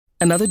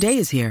Another day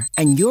is here,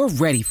 and you're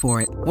ready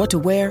for it. What to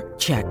wear?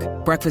 Check.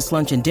 Breakfast,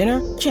 lunch, and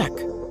dinner? Check.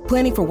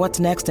 Planning for what's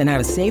next and how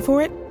to save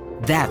for it?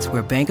 That's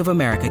where Bank of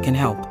America can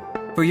help.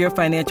 For your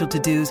financial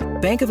to-dos,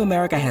 Bank of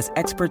America has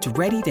experts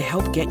ready to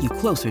help get you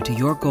closer to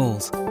your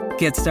goals.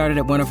 Get started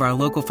at one of our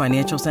local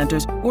financial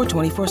centers or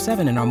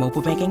 24/7 in our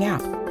mobile banking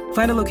app.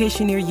 Find a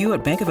location near you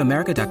at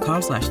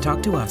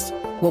bankofamerica.com/talktous.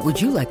 What would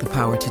you like the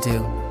power to do?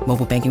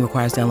 Mobile banking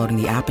requires downloading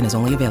the app and is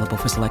only available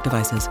for select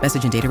devices.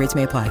 Message and data rates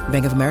may apply.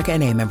 Bank of America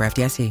N.A., member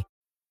FDIC.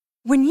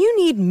 When you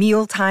need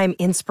mealtime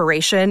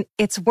inspiration,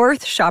 it's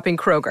worth shopping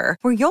Kroger,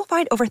 where you'll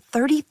find over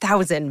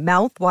 30,000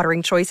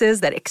 mouth-watering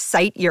choices that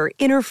excite your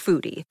inner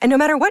foodie. And no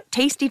matter what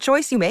tasty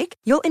choice you make,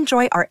 you'll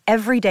enjoy our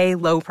everyday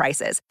low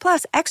prices,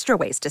 plus extra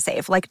ways to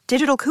save, like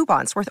digital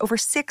coupons worth over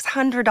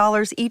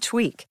 $600 each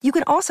week. You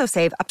can also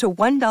save up to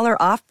 $1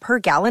 off per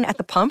gallon at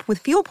the pump with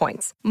fuel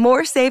points.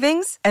 More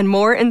savings and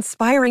more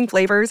inspiring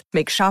flavors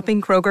make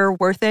shopping Kroger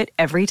worth it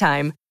every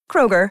time.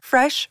 Kroger,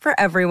 fresh for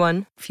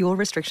everyone. Fuel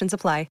restrictions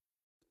apply.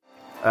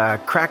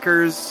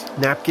 Crackers,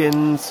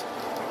 napkins,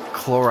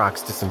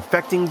 Clorox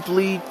disinfecting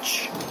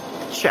bleach.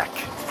 Check.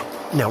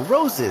 Now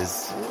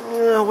roses.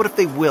 What if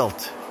they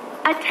wilt?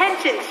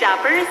 Attention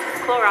shoppers,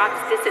 Clorox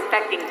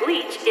disinfecting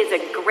bleach is a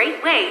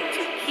great way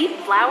to keep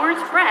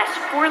flowers fresh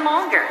for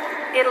longer.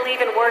 It'll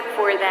even work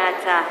for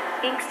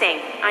that ink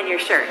stain on your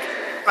shirt.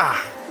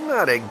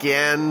 Not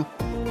again.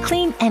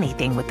 Clean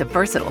anything with the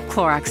versatile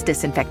Clorox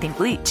disinfecting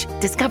bleach.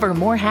 Discover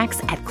more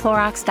hacks at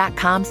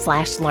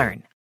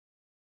Clorox.com/learn.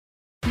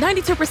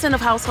 92%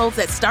 of households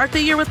that start the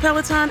year with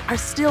Peloton are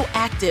still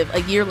active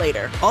a year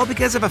later. All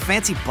because of a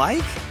fancy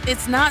bike?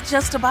 It's not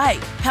just a bike.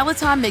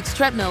 Peloton makes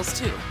treadmills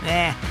too.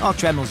 All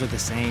treadmills are the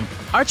same.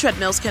 Our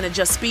treadmills can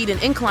adjust speed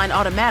and incline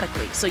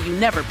automatically, so you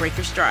never break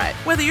your stride.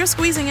 Whether you're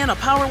squeezing in a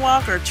power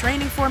walk or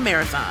training for a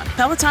marathon,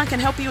 Peloton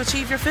can help you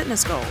achieve your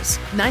fitness goals.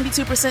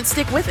 92%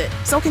 stick with it.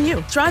 So can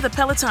you. Try the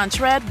Peloton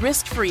Tread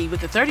risk-free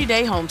with a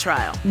 30-day home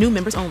trial. New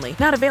members only.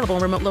 Not available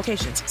in remote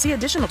locations. See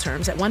additional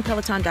terms at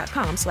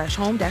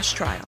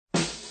onepeloton.com/home-trial.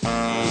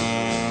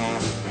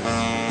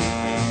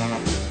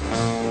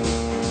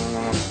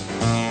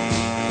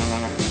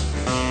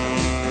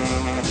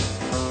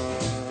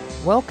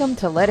 Welcome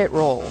to Let It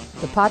Roll,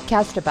 the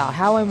podcast about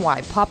how and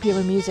why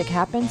popular music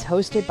happens,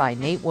 hosted by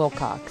Nate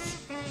Wilcox.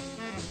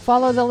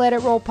 Follow the Let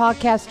It Roll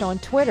podcast on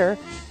Twitter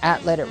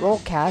at Let It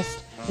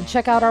Rollcast, and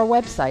check out our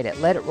website at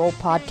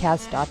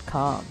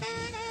letitrollpodcast.com.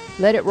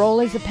 Let It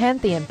Roll is a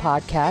Pantheon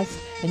podcast,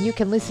 and you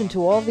can listen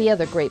to all the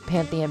other great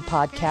Pantheon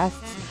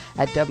podcasts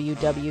at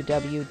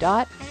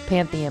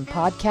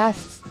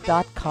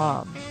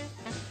www.pantheonpodcasts.com.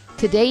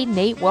 Today,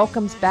 Nate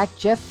welcomes back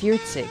Jeff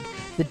Furtzig,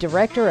 the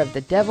director of The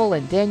Devil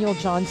and Daniel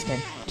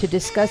Johnston, to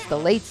discuss the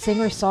late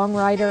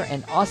singer-songwriter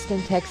and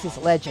Austin, Texas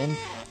legend,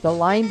 the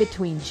line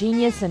between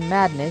genius and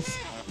madness,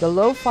 the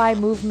lo-fi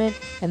movement,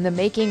 and the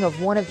making of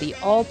one of the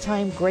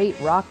all-time great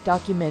rock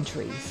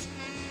documentaries.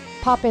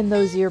 Pop in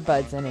those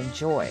earbuds and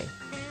enjoy.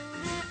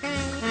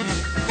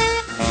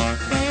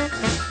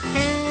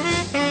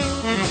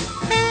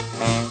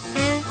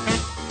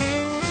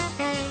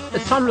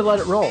 It's time to let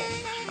it roll.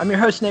 I'm your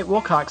host, Nate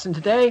Wilcox, and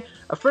today,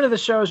 a friend of the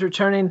show is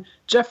returning.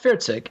 Jeff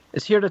Furtzig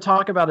is here to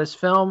talk about his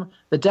film,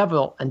 The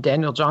Devil and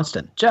Daniel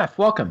Johnston. Jeff,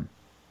 welcome.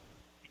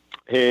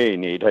 Hey,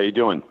 Nate. How you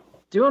doing?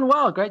 Doing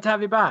well. Great to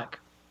have you back.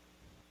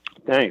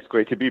 Thanks.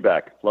 Great to be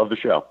back. Love the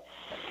show.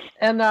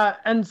 And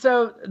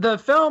so the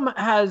film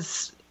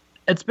it's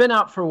been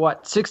out for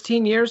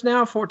 16 years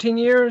now, 14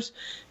 years,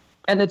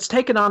 and it's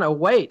taken on a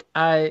weight.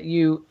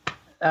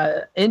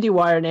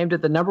 IndieWire named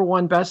it the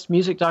 #1 best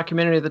music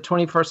documentary of the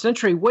 21st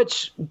century,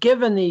 which,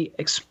 given the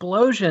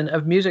explosion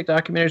of music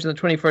documentaries in the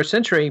 21st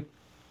century,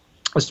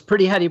 was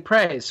pretty heady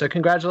praise. So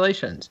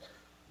congratulations.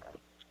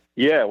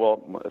 Yeah,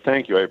 well,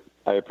 thank you.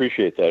 I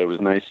appreciate that. It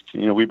was nice.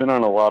 We've been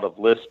on a lot of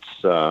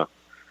lists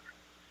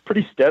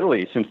pretty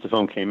steadily since the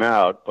film came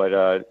out, but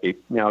it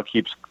now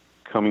keeps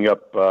coming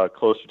up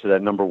closer to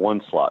that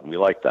 #1 slot, and we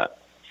like that.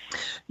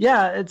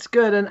 Yeah, it's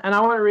good. And I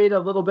want to read a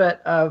little bit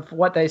of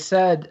what they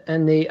said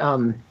in the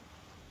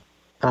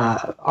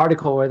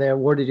article where they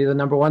awarded you the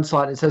 #1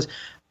 slot. It says,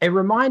 "A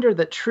reminder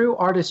that true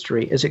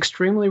artistry is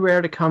extremely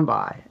rare to come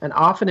by and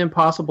often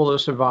impossible to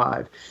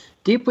survive.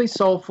 Deeply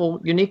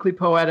soulful, uniquely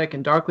poetic,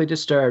 and darkly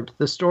disturbed,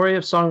 the story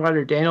of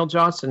songwriter Daniel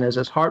Johnston is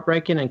as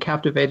heartbreaking and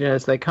captivating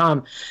as they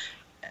come."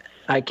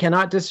 I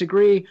cannot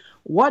disagree.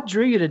 What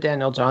drew you to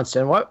Daniel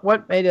Johnston?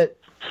 What made it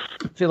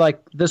feel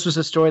like this was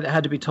a story that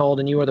had to be told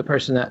and you were the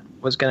person that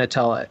was going to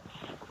tell it?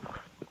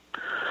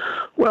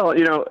 Well,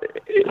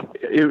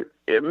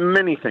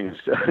 many things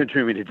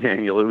drew me to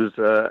Daniel. It was,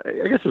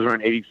 I guess it was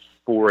around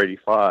 84,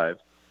 85.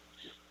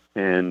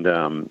 And,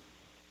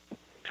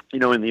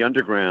 in the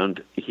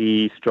underground,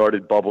 he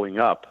started bubbling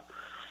up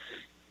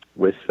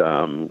with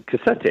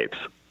cassette tapes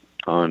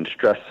on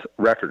Stress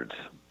Records,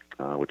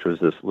 which was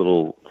this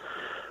little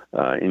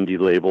indie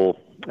label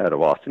out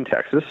of Austin,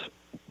 Texas.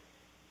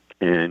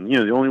 And,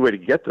 the only way to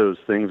get those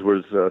things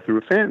was through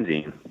a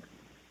fanzine.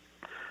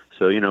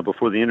 So,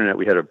 before the internet,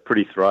 we had a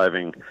pretty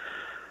thriving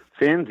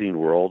fanzine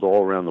world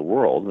all around the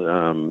world,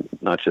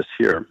 not just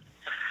here.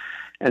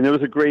 And there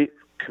was a great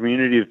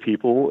community of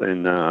people,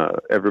 and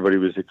everybody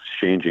was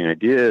exchanging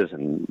ideas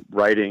and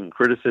writing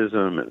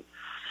criticism and,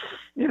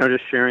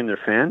 just sharing their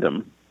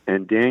fandom.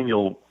 And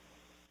Daniel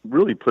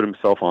really put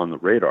himself on the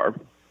radar,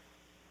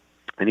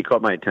 and he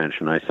caught my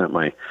attention. I sent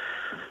I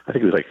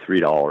think it was like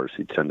 $3.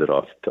 He'd send it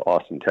off to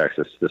Austin,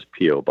 Texas, this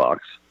P.O.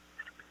 box.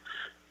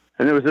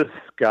 And there was this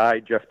guy,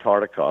 Jeff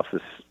Tartikoff,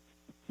 this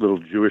little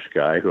Jewish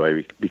guy who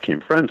I became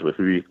friends with.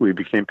 We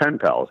became pen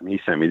pals, and he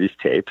sent me these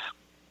tapes.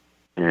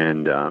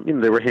 And,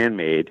 they were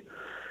handmade,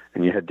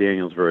 and you had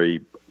Daniel's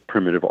very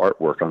primitive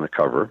artwork on the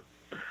cover.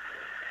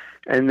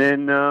 And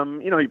then,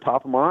 you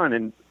pop them on,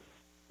 and,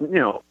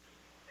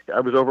 I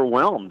was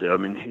overwhelmed. I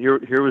mean,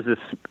 here was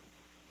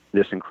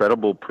this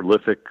incredible,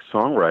 prolific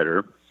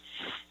songwriter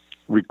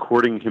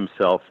recording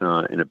himself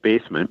in a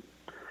basement,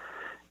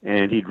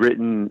 and he'd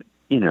written,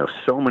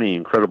 so many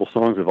incredible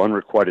songs of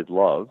unrequited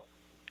love,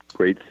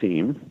 great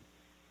theme.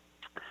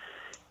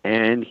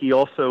 And he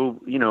also,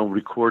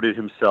 recorded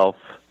himself,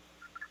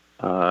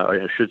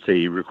 I should say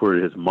he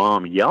recorded his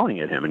mom yelling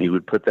at him, and he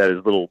would put that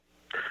as little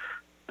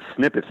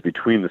snippets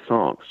between the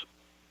songs.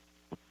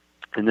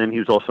 And then he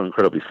was also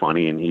incredibly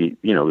funny, and he,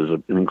 was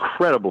an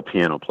incredible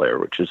piano player,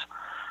 which is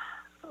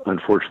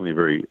unfortunately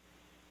very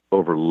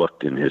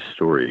overlooked in his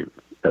story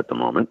at the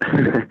moment.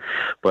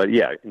 But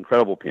yeah,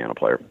 incredible piano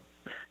player.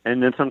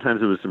 And then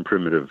sometimes it was some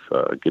primitive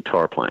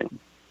guitar playing.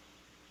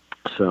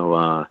 So,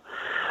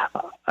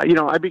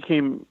 I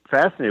became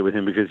fascinated with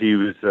him because he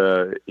was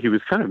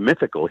kind of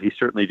mythical. He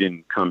certainly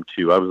didn't come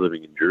to, I was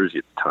living in Jersey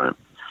at the time,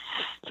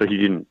 so he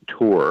didn't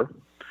tour,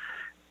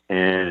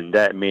 and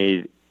that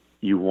made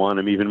you want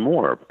him even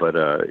more. But,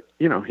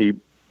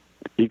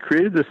 he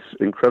created this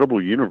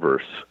incredible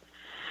universe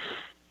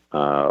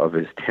of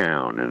his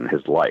town and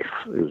his life.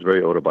 It was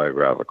very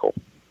autobiographical.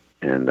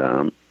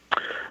 And,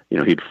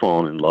 he'd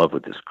fallen in love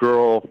with this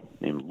girl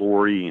named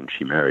Lori, and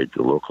she married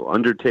the local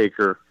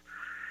undertaker.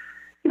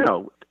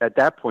 At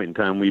that point in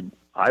time,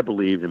 I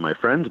believed, and my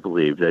friends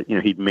believed, that,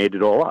 he'd made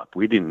it all up.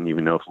 We didn't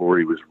even know if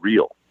Lori was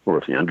real or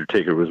if the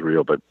undertaker was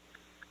real. But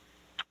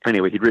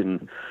anyway, he'd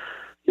written,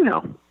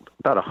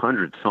 about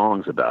 100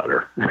 songs about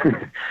her.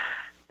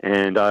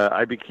 And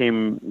I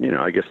became,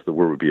 I guess the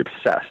word would be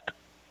obsessed.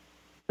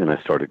 And I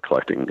started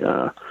collecting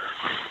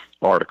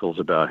articles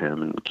about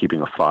him and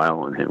keeping a file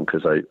on him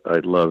because I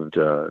loved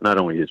not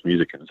only his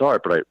music and his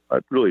art, but I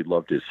really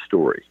loved his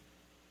story.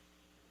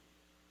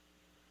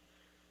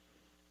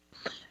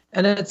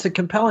 And it's a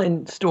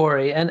compelling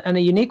story and a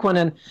unique one.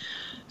 And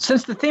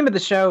since the theme of the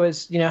show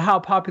is, how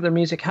popular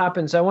music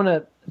happens, I want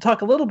to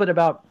talk a little bit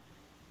about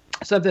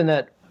something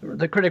that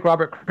the critic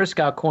Robert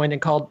Christgau coined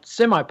and called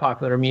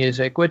semi-popular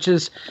music, which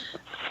is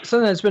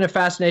something that's been a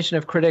fascination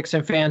of critics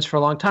and fans for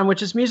a long time,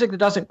 which is music that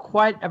doesn't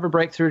quite ever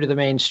break through to the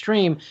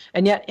mainstream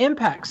and yet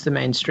impacts the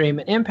mainstream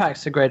and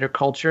impacts the greater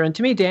culture. And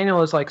to me,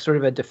 Daniel is like sort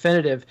of a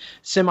definitive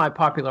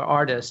semi-popular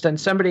artist and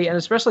somebody, and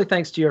especially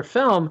thanks to your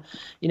film,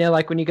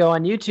 like when you go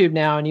on YouTube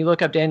now and you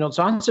look up Daniel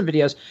Johnston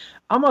videos,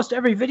 almost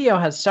every video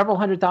has several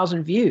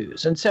 100,000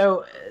 views. And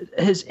so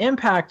his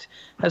impact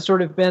has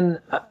sort of been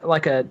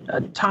like a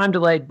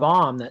time-delayed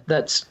bomb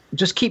that's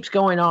just keeps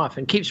going off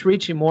and keeps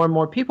reaching more and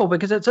more people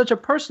because it's such a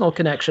personal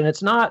connection.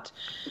 It's not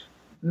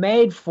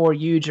made for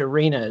huge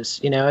arenas.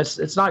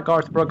 It's not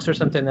Garth Brooks or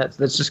something that's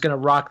just going to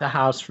rock the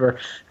house for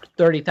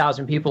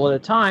 30,000 people at a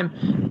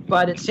time,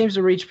 but it seems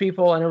to reach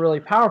people in a really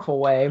powerful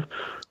way.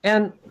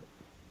 And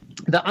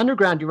the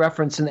underground you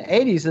referenced in the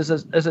 80s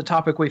is a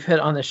topic we've hit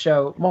on the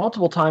show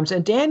multiple times.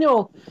 And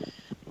Daniel,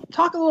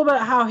 talk a little bit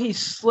about how he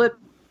slipped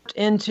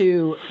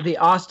into the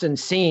Austin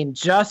scene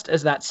just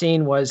as that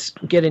scene was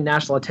getting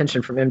national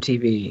attention from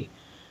MTV.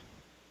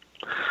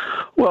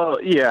 Well,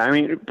 yeah, I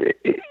mean,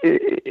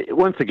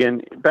 once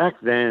again, back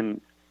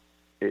then,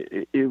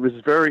 it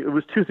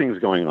was two things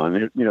going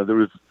on.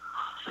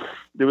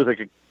 There was like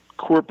a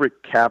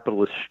corporate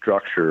capitalist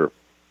structure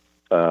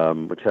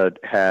which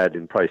had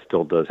and probably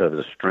still does have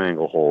a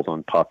stranglehold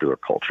on popular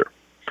culture.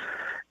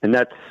 And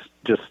that's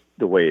just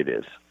the way it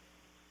is.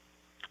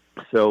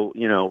 So,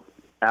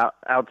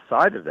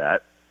 outside of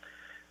that,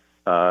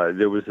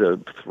 there was a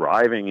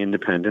thriving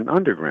independent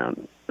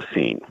underground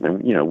scene.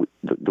 And,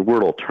 the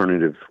word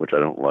alternative, which I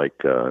don't like,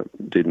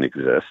 didn't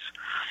exist.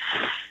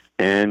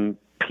 And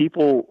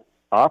people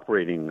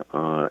operating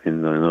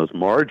in those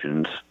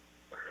margins,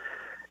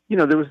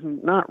 there was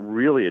not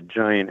really a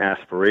giant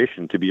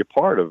aspiration to be a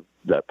part of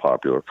that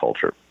popular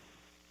culture.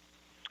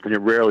 And it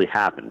rarely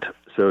happened.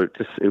 So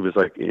it was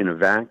like in a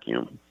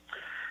vacuum.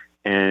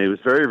 And it was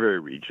very, very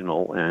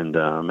regional. And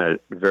at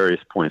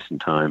various points in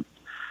time,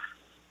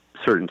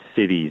 certain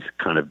cities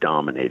kind of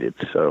dominated.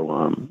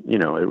 So,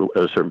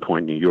 at a certain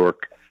point, New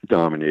York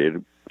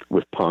dominated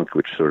with punk,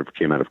 which sort of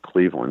came out of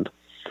Cleveland.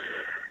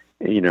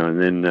 And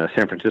then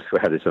San Francisco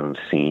had its own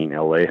scene.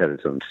 L.A. had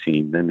its own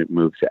scene. Then it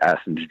moved to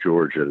Athens,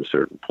 Georgia at a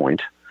certain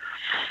point.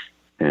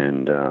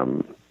 And,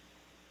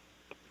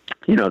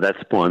 that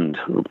spawned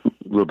a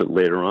little bit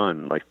later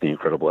on, like the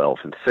incredible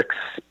Elephant Six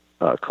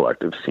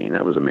collective scene.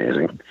 That was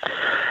amazing.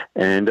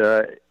 And,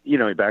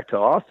 back to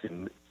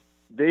Austin,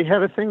 they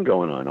had a thing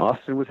going on.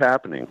 Austin was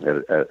happening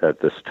at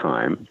this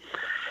time.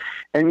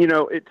 And,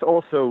 it's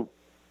also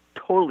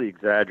totally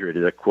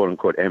exaggerated that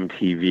quote-unquote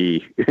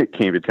MTV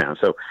came to town.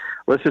 So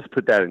let's just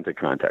put that into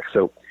context.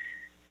 So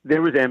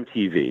there was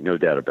MTV, no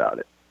doubt about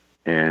it.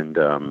 And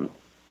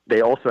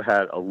they also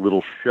had a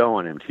little show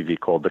on MTV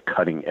called The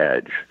Cutting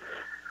Edge,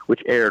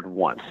 which aired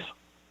once.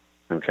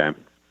 Okay?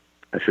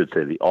 I should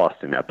say the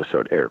Austin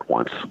episode aired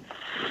once.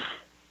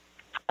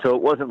 So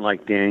it wasn't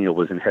like Daniel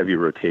was in heavy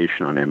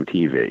rotation on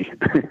MTV.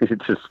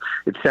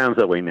 It sounds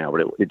that way now,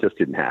 but it just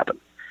didn't happen.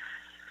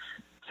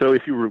 So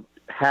if you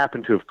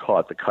happened to have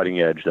caught The Cutting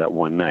Edge that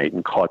one night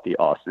and caught the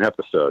Austin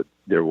episode,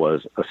 there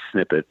was a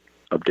snippet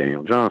of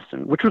Daniel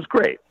Johnston, which was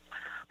great.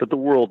 But the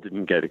world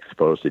didn't get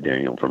exposed to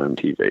Daniel from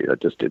MTV.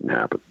 That just didn't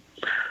happen.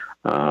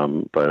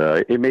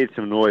 But it made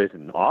some noise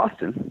in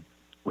Austin,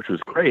 which was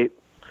great.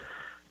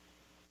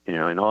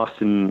 And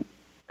Austin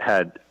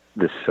had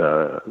this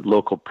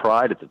local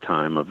pride at the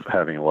time of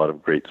having a lot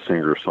of great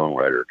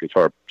singer-songwriter,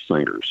 guitar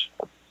singers.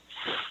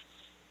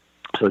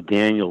 So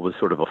Daniel was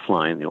sort of a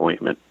fly in the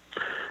ointment,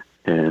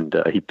 and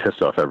he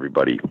pissed off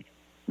everybody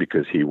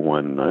because he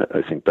won,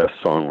 I think, Best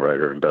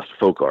Songwriter and Best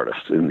Folk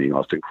Artist in the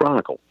Austin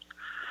Chronicle,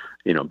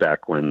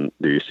 back when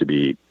there used to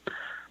be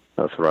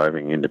a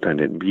thriving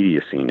independent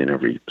media scene in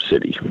every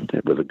city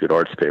with a good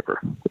arts paper,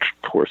 which,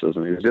 of course,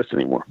 doesn't exist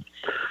anymore.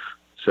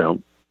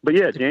 So, but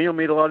yeah, Daniel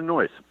made a lot of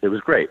noise. It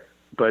was great.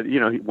 But,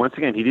 once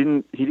again, he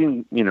didn't,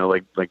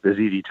 like the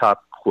ZZ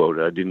Top quote,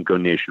 didn't go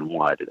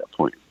nationwide at that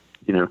point,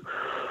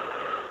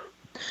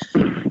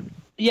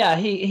 Yeah,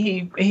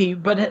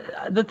 but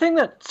the thing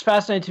that's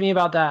fascinating to me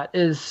about that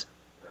is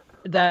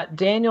that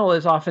Daniel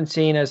is often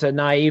seen as a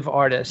naive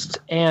artist,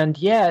 and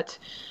yet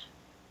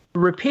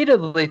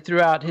repeatedly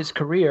throughout his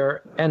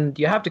career, and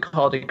you have to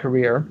call it a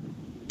career,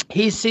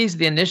 he sees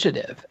the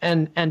initiative.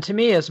 And to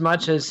me, as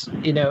much as,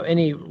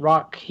 any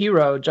rock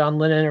hero, John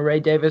Lennon or Ray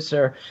Davis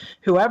or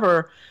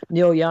whoever,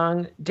 Neil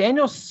Young,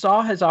 Daniel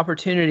saw his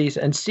opportunities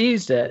and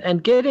seized it,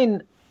 and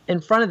getting in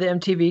front of the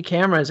MTV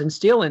cameras and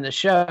stealing the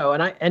show.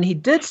 And he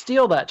did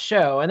steal that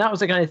show. And that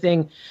was the kind of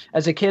thing,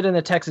 as a kid in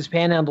the Texas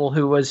Panhandle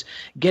who was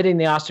getting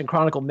the Austin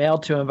Chronicle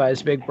mailed to him by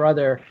his big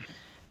brother,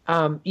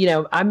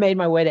 I made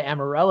my way to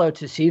Amarillo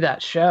to see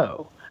that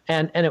show.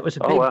 And it was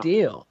a big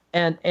deal.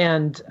 And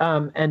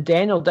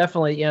Daniel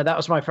definitely, that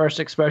was my first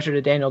exposure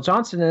to Daniel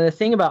Johnston. And the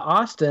thing about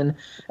Austin,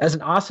 as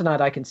an Austinite,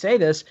 I can say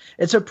this,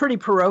 it's a pretty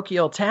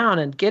parochial town,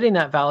 and getting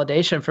that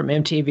validation from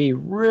MTV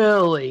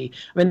really,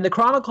 the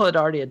Chronicle had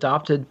already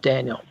adopted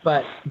Daniel,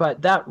 but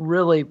that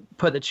really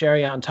put the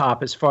cherry on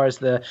top as far as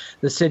the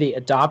city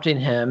adopting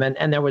him.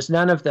 And there was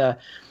none of the,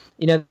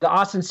 the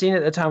Austin scene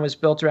at the time was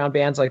built around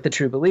bands like the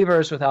True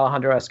Believers with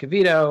Alejandro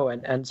Escovedo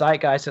and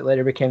Zeitgeist that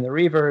later became the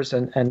Reavers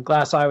and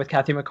Glass Eye with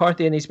Kathy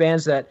McCarthy, and these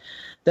bands that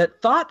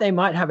thought they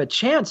might have a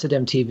chance at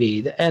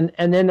MTV. And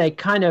then they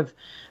kind of,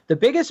 the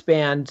biggest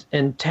band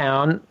in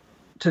town,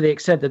 to the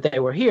extent that they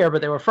were here,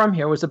 but they were from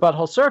here, was the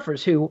Butthole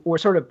Surfers, who were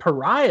sort of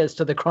pariahs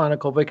to the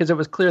Chronicle because it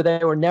was clear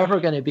they were never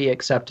going to be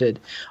accepted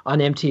on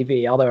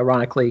MTV, although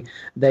ironically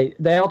they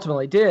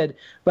ultimately did.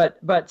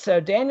 But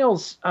so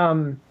Daniel's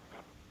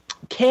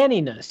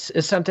canniness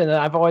is something that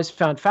I've always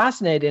found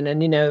fascinating.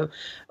 And,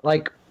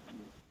 like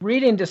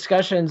reading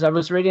discussions, I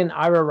was reading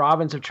Ira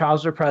Robbins of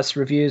Trouser Press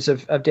reviews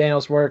of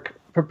Daniel's work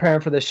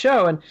preparing for the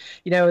show. And,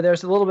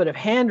 there's a little bit of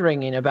hand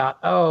wringing about,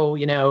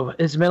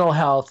 his mental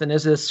health. And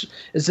is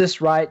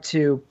this right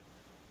to,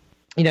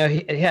 he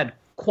had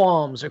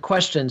qualms or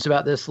questions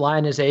about this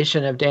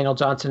lionization of Daniel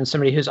Johnston,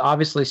 somebody who's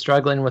obviously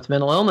struggling with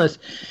mental illness.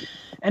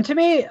 And to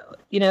me,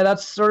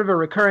 that's sort of a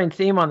recurring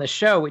theme on the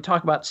show. We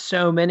talk about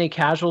so many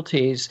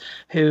casualties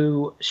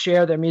who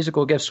share their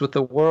musical gifts with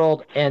the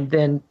world and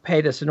then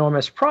pay this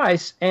enormous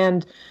price.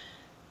 And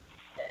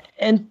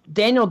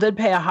Daniel did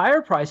pay a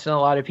higher price than a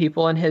lot of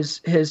people, and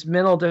his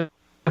mental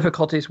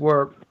difficulties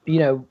were,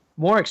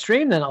 more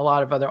extreme than a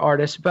lot of other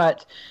artists.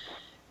 But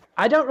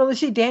I don't really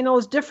see Daniel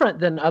as different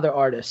than other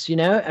artists,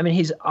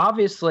 he's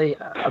obviously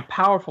a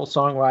powerful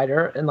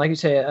songwriter, and like you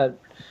say, a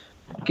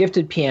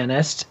gifted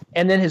pianist,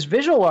 and then his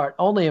visual art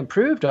only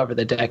improved over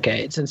the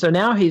decades. And so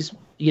now he's,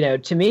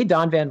 to me,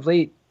 Don Van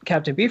Vliet,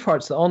 Captain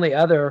Beefheart's the only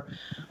other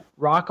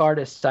rock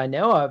artist I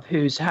know of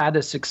who's had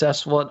as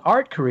successful an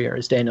art career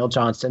as Daniel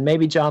Johnston.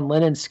 Maybe John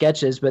Lennon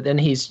sketches, but then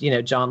he's,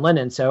 John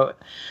Lennon. So,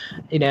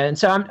 and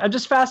so I'm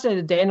just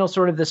fascinated. Daniel's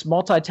sort of this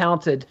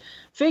multi-talented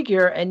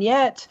figure, and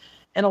yet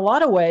in a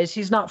lot of ways,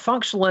 he's not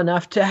functional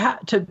enough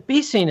to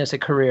be seen as a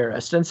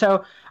careerist. And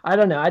so, I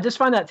don't know. I just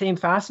find that theme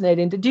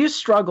fascinating. Did you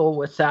struggle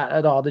with that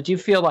at all? Did you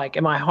feel like,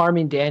 am I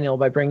harming Daniel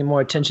by bringing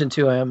more attention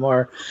to him?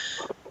 Or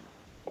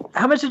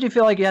how much did you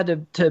feel like you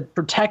had to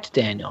protect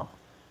Daniel?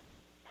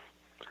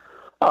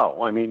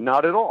 Oh,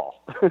 not at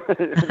all.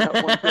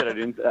 Not one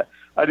bit.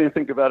 I didn't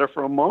think about it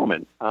for a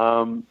moment.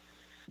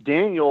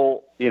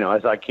 Daniel,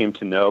 as I came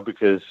to know,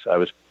 because I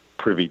was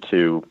privy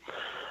to,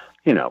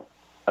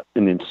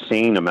 an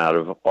insane amount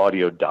of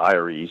audio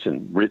diaries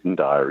and written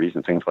diaries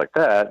and things like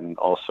that, and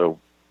also,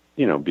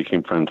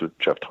 became friends with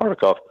Jeff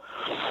Tartikoff.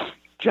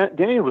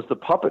 Daniel was the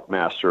puppet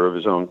master of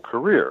his own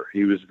career.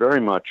 He was very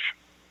much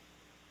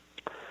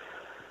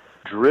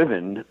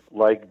driven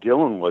like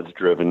Dylan was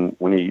driven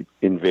when he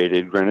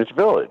invaded Greenwich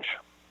Village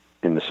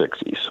in the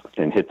 60s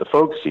and hit the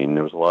folk scene.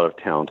 There was a lot of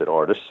talented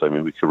artists. I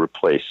mean, we could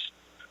replace,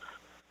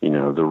 the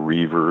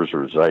Reavers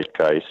or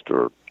Zeitgeist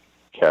or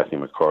Kathy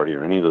McCarty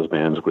or any of those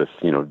bands with,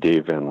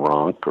 Dave Van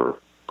Ronk or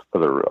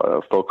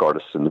other folk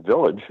artists in the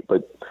Village.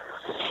 But,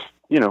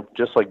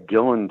 just like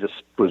Dylan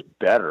just was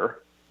better,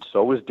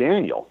 so was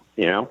Daniel,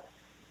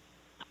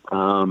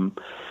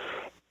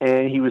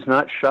 and he was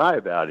not shy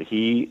about it.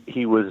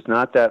 He was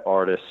not that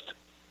artist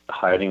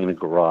hiding in a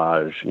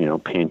garage,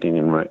 painting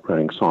and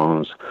writing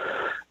songs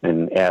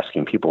and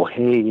asking people,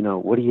 hey,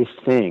 what do you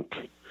think?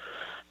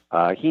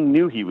 He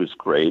knew he was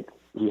great.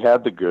 He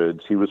had the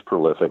goods. He was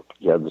prolific.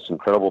 He had this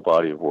incredible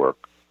body of work.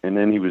 And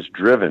then he was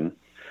driven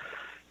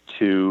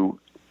to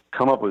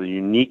come up with a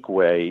unique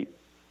way,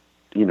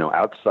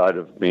 outside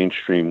of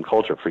mainstream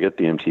culture. Forget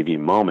the MTV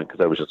moment, because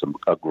that was just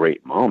a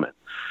great moment.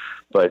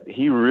 But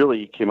he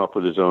really came up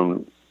with his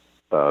own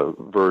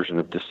version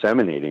of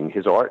disseminating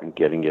his art and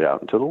getting it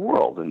out into the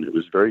world, and it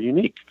was very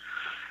unique.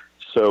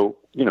 So,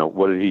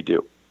 what did he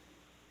do?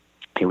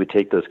 He would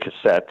take those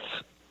cassettes,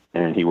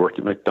 and he worked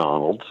at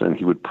McDonald's, and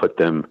he would put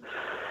them,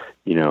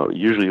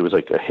 usually it was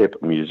like a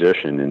hip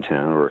musician in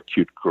town or a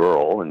cute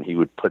girl, and he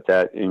would put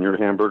that in your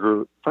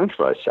hamburger french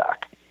fry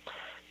sack.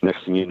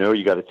 Next thing you know,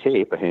 you got a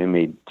tape, a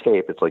handmade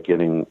tape. It's like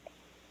getting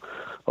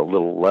a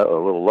little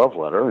love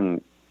letter,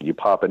 and you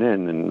pop it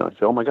in, and I say,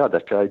 oh my God,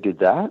 that guy did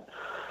that?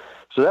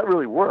 So that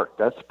really worked.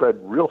 That spread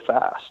real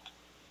fast.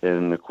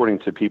 And according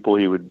to people,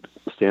 he would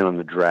stand on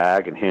the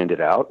drag and hand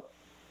it out.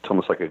 It's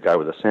almost like a guy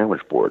with a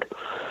sandwich board.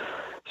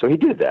 So he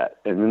did that.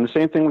 And then the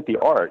same thing with the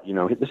art.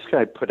 This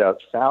guy put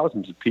out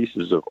thousands of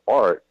pieces of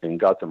art and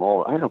got them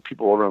all. I know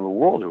people all around the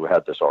world who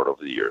had this art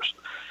over the years.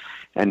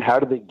 And how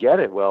did they get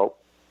it? Well,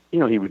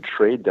 he would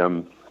trade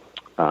them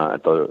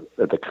at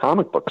the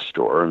comic book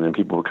store, and then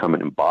people would come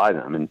in and buy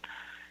them. And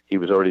he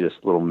was already this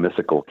little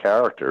mythical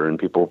character, and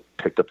people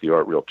picked up the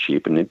art real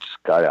cheap, and it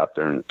just got out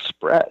there and it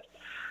spread.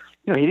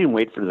 He didn't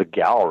wait for the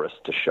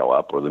gallerist to show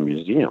up or the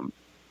museum.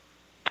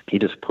 He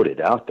just put it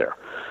out there.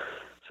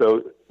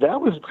 So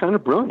that was kind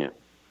of brilliant.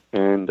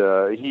 And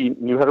he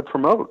knew how to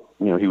promote.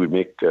 He would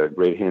make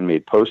great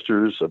handmade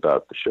posters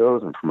about the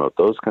shows and promote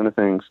those kind of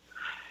things.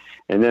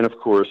 And then, of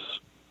course,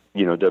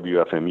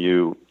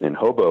 WFMU in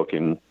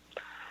Hoboken,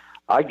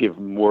 I give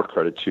more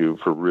credit to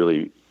for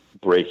really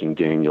breaking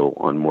Daniel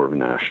on more of a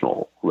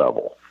national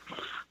level.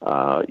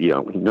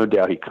 No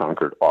doubt he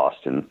conquered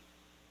Austin,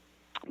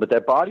 but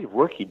that body of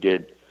work he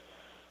did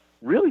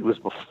really was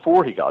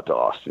before he got to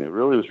Austin. It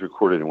really was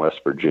recorded in West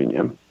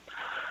Virginia.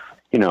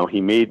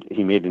 He made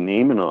a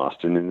name in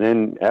Austin, and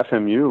then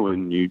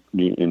FMU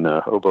in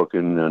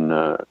Hoboken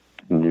and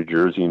New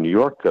Jersey and New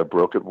York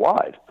broke it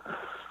wide.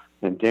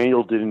 And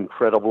Daniel did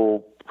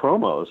incredible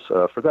promos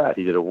for that.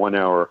 He did a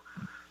 1-hour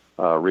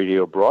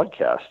radio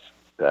broadcast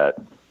that,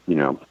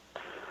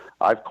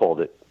 I've called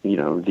it,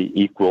 the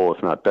equal,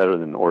 if not better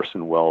than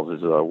Orson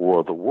Welles' War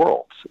of the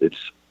Worlds.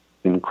 It's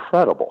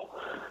incredible.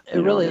 It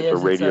really is.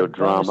 A radio it's a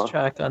drama. Bonus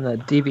track on the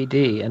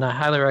DVD, and I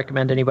highly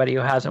recommend anybody who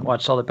hasn't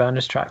watched all the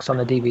bonus tracks on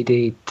the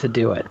DVD to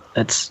do it.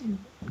 It's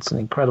an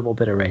incredible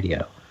bit of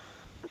radio.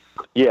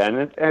 Yeah,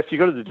 and if you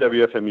go to the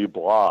WFMU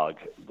blog,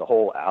 the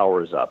whole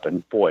hour is up,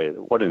 and boy,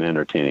 what an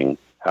entertaining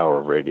hour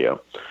of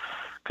radio.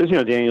 Because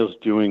Daniel's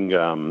doing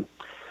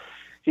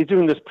he's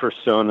doing this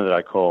persona that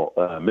I call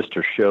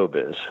Mr.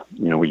 Showbiz.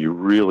 Where you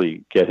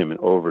really get him in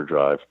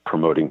overdrive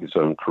promoting his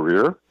own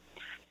career.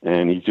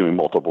 And he's doing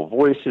multiple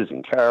voices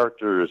and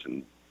characters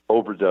and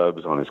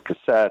overdubs on his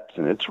cassettes,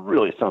 and it's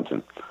really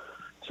something.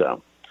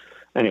 So,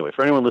 anyway,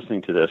 for anyone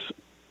listening to this,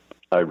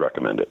 I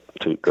recommend it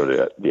to go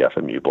to the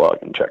FMU blog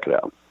and check it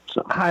out.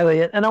 So.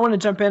 Highly. And I want to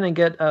jump in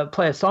and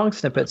play a song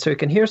snippet so you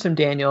can hear some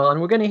Daniel.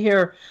 And we're going to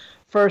hear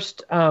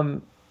first,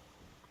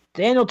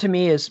 Daniel to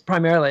me is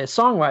primarily a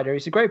songwriter.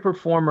 He's a great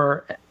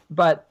performer,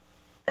 but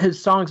his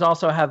songs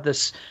also have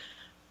this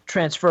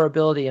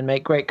transferability and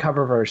make great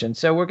cover versions.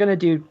 So we're going to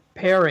do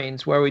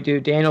pairings where we do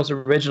Daniel's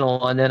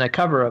original and then a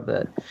cover of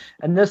it.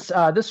 And this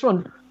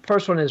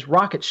first one is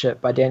Rocket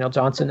Ship by Daniel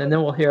Johnston, and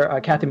then we'll hear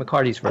Kathy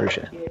McCarty's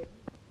version.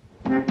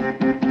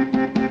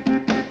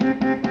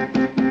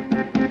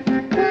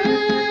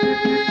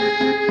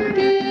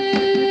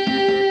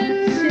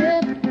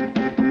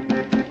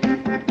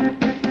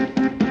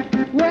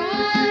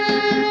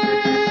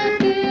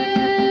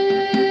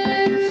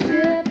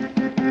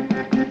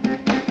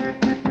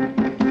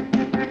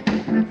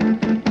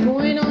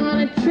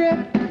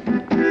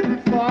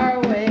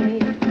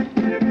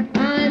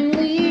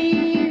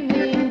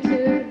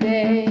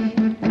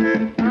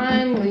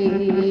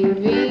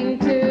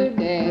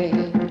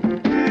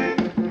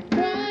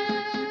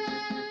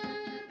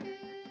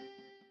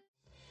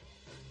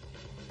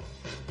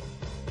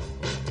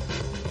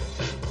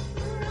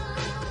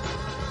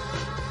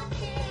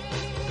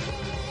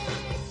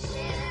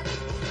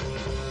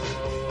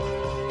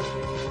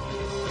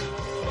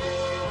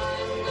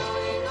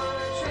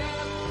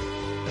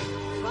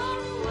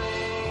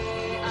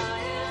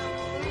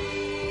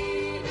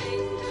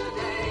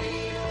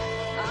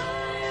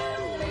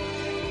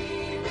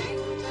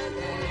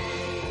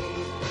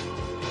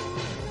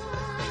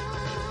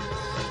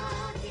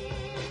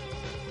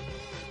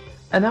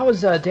 And that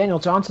was Daniel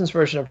Johnson's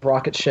version of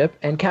Rocket Ship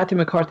and Kathy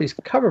McCarthy's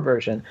cover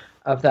version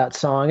of that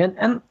song.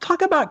 And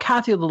talk about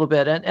Kathy a little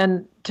bit.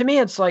 And to me,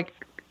 it's like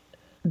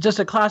just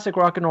a classic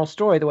rock and roll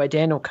story, the way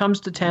Daniel comes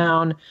to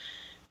town,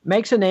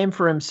 makes a name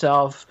for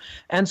himself,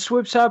 and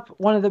swoops up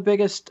one of the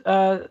biggest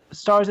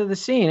stars of the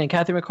scene in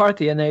Kathy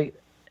McCarthy. And they,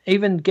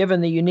 even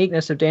given the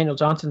uniqueness of Daniel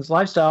Johnson's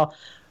lifestyle,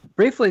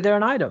 briefly, they're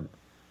an item.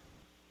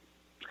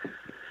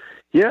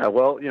 Yeah,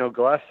 well,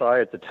 Glass Eye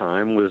at the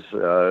time was,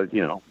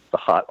 the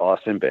hot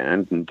Austin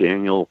band, and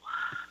Daniel,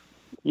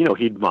 he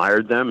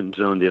admired them and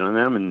zoned in on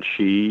them, and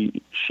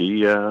she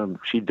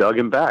dug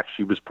him back.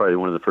 She was probably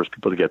one of the first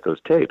people to get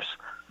those tapes,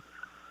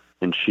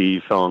 and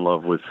she fell in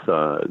love with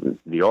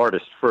the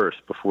artist first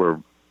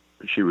before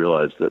she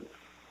realized that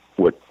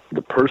what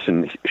the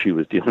person she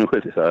was dealing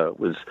with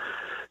was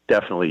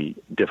definitely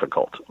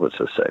difficult, let's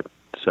just say.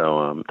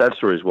 So that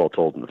story is well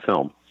told in the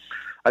film.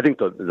 I think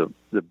the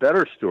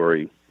better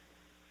story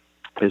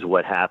is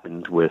what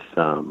happened with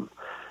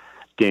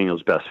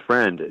Daniel's best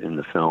friend in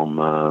the film,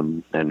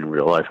 and in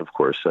real life, of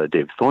course,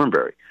 Dave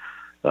Thornberry,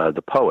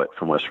 the poet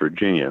from West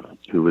Virginia,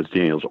 who was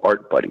Daniel's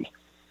art buddy.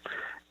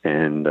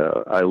 And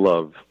I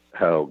love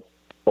how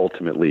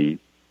ultimately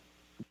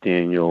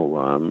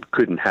Daniel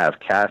couldn't have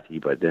Kathy,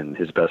 but then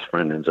his best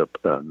friend ends up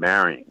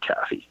marrying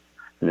Kathy,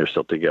 and they're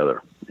still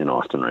together in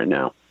Austin right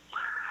now.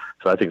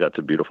 So I think that's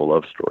a beautiful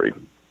love story.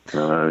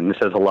 And this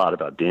says a lot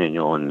about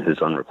Daniel and his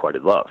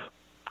unrequited love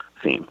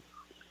theme.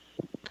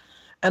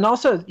 And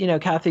also,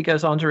 Kathy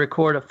goes on to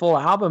record a full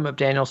album of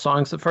Daniel's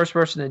songs, the first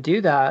person to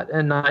do that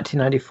in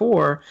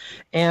 1994.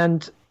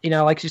 And,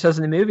 like she says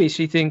in the movie,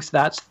 she thinks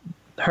that's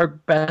her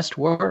best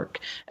work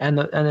and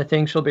the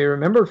thing she'll be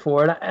remembered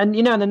for. And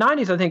in the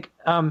 90s, I think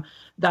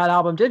that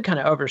album did kind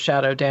of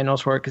overshadow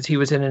Daniel's work because he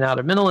was in and out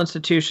of mental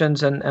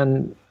institutions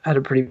and had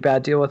a pretty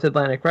bad deal with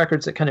Atlantic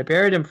Records that kind of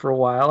buried him for a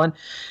while.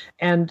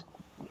 And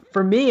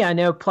for me, I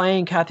know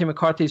playing Kathy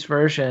McCarthy's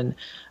version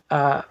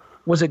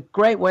was a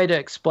great way to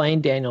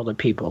explain Daniel to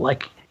people.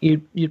 Like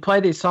you'd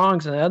play these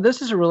songs and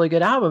this is a really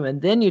good album,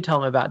 and then you tell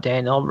them about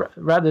Daniel,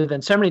 rather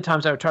than so many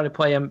times I would try to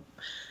play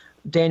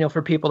Daniel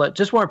for people that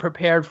just weren't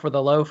prepared for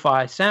the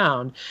lo-fi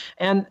sound.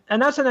 And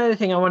that's another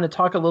thing I want to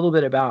talk a little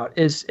bit about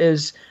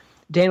is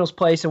Daniel's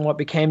place in what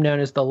became known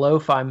as the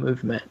lo-fi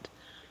movement.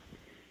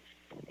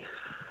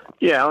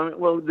 Yeah,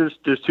 well,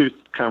 there's two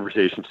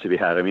conversations to be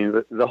had. I mean,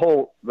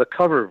 the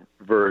cover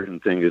version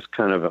thing is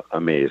kind of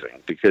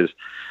amazing because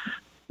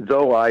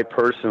though I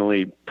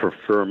personally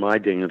prefer my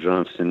Daniel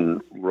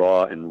Johnston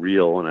raw and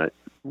real, and I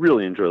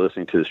really enjoy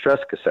listening to the Stress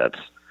cassettes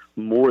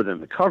more than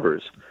the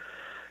covers,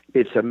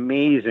 it's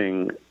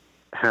amazing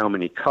how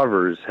many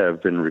covers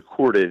have been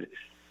recorded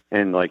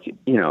and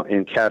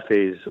in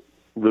cafes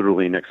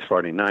literally next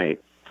Friday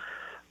night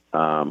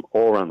all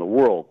around the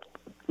world.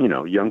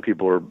 Young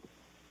people are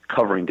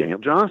covering Daniel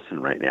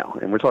Johnston right now,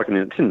 and we're talking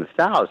it's in the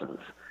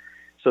thousands.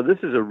 So this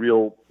is a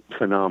real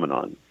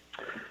phenomenon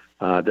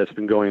that's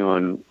been going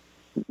on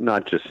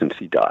not just since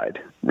he died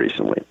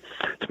recently.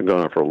 It's been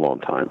going on for a long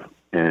time.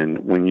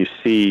 And when you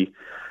see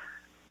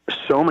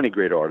so many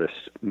great artists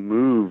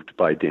moved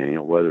by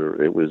Daniel, whether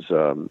it was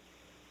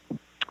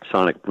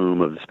Sonic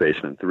Boom of the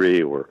Spacemen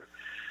 3 or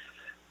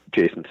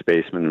Jason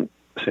Spaceman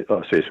 3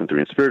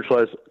 and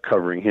Spiritualized,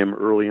 covering him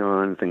early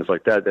on, things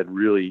like that, that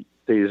really,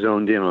 they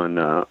zoned in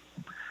on,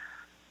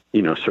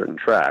 certain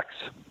tracks,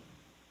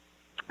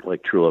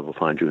 like True Love Will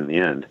Find You in the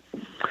End.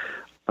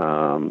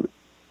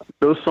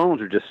 Those songs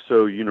are just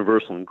so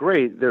universal and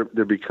great. They're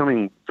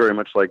becoming very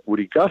much like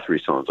Woody Guthrie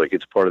songs, like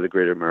it's part of the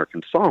Great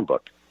American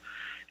Songbook.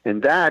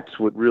 And that's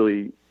what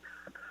really,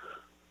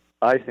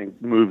 I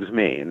think, moves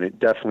me. And it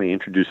definitely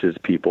introduces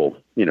people.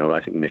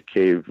 I think Nick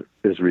Cave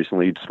has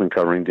recently just been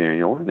covering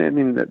Daniel. I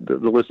mean, the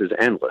list is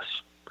endless.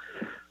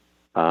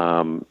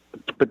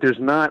 But there's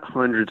not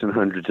hundreds and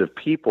hundreds of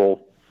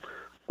people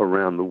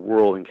around the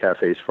world in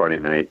cafes Friday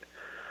night,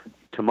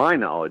 to my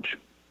knowledge,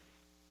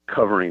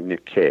 covering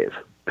Nick Cave.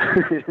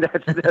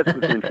 That's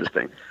what's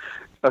interesting.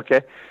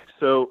 Okay.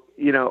 So,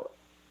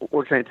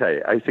 what can I tell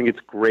you? I think it's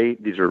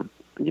great. These are,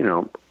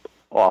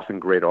 often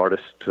great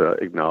artists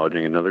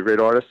acknowledging another great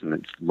artist, and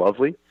it's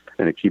lovely,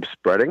 and it keeps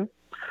spreading.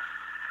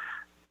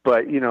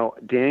 But,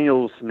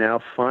 Daniel's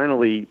now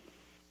finally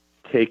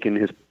taken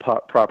his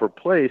proper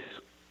place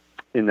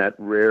in that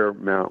rare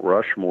Mount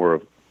Rushmore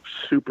of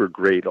super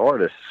great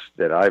artists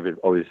that I've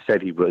always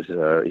said he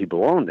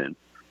belonged in,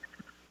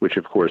 which,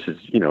 of course, is,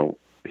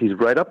 he's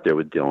right up there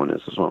with Dylan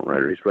as a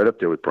songwriter. He's right up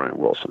there with Brian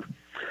Wilson.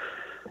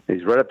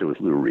 He's right up there with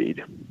Lou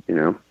Reed,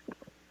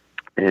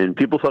 And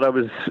people thought I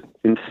was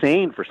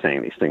insane for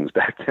saying these things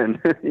back then,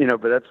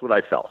 but that's what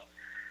I felt.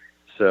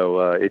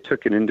 So it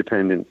took an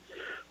independent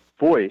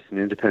voice, an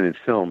independent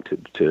film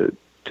to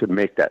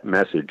make that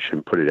message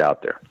and put it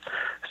out there.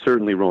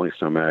 Certainly Rolling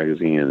Stone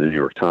magazine and the New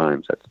York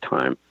Times at the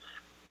time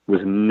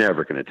was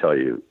never going to tell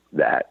you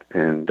that.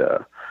 And,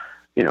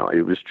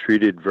 it was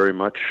treated very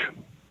much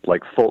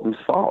like Fulton's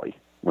Folly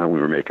when we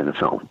were making the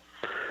film.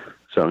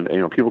 So,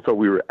 people thought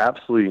we were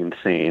absolutely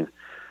insane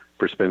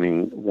for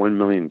spending $1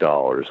 million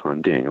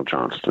on Daniel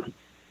Johnston.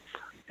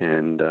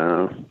 and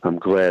I'm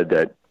glad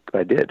that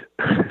I did.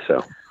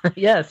 So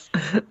yes,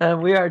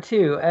 we are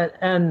too,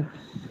 and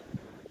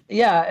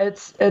yeah,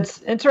 it's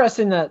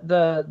interesting that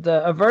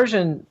the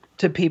aversion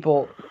to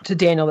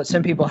Daniel that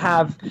some people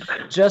have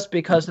just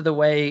because of the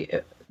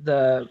way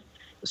the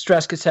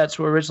stress cassettes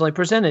were originally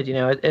presented.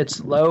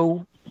 It's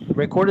low,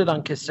 recorded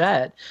on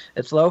cassette.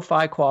 It's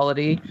lo-fi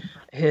quality.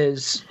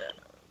 He's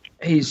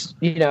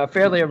a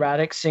fairly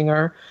erratic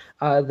singer.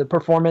 The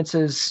performance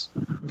is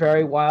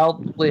very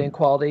wildly in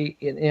quality,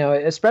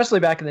 especially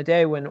back in the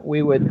day when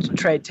we would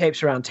trade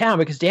tapes around town,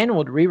 because Daniel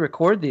would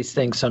re-record these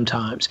things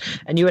sometimes,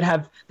 and you would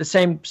have the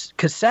same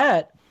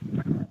cassette,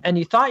 and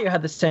you thought you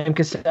had the same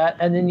cassette,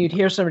 and then you'd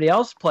hear somebody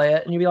else play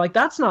it, and you'd be like,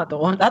 that's not the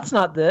one, that's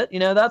not it,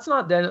 that's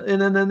not Daniel.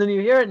 And then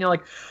you hear it, and you're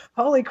like,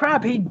 holy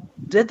crap, he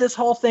did this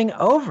whole thing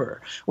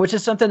over, which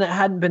is something that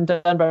hadn't been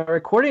done by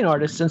recording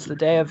artists since the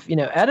day of,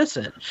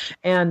 Edison.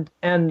 And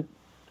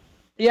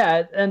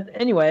yeah, and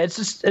anyway, it's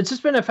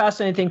just been a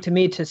fascinating thing to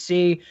me to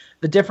see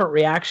the different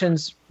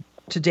reactions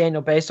to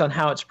Daniel based on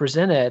how it's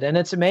presented. And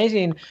it's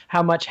amazing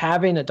how much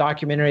having a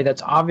documentary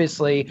that's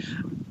obviously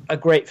a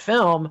great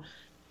film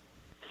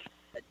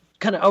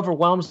kind of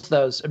overwhelms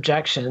those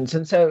objections.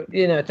 And so,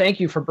 thank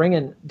you for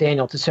bringing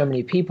Daniel to so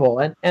many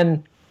people.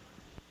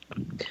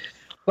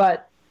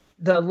 But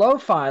the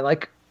lo-fi,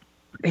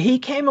 he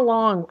came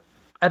along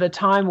at a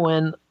time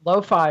when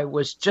lo-fi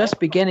was just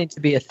beginning to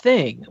be a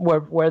thing,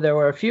 where there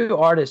were a few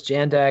artists,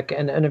 Jandek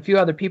and a few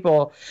other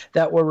people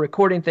that were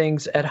recording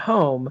things at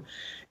home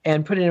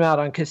and putting them out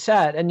on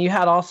cassette. And you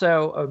had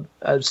also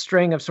a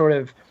string of sort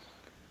of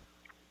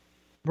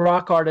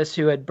rock artists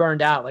who had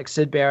burned out, like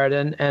Syd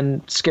Barrett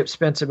and Skip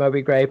Spence and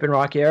Moby Grape and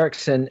Rocky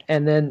Erickson.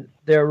 And then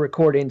their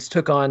recordings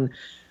took on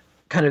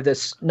kind of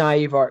this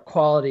naive art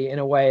quality in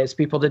a way, as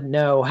people didn't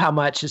know how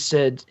much is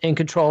Syd in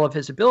control of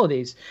his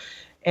abilities.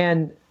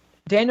 And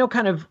Daniel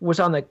kind of was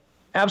on the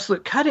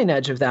absolute cutting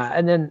edge of that.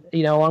 And then,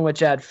 along with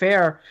Jad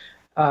Fair,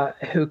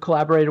 who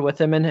collaborated with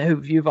him and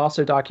who you've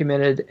also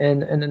documented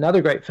in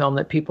another great film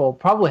that people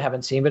probably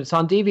haven't seen, but it's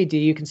on DVD.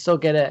 You can still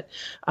get it.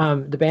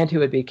 The Band Who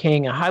Would Be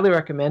King. I highly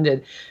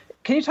recommended.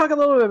 Can you talk a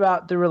little bit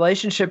about the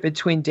relationship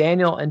between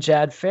Daniel and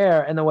Jad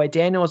Fair and the way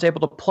Daniel was able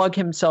to plug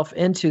himself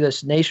into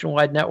this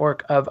nationwide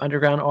network of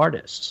underground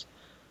artists?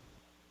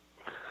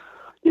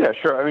 Yeah,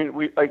 sure. I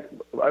mean,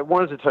 I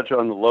wanted to touch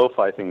on the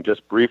lo-fi thing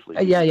just briefly.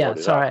 Yeah.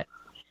 Sorry.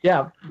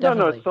 Yeah, definitely.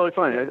 No, it's totally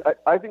fine.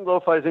 I think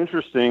lo-fi is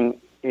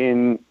interesting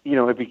in,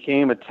 it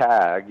became a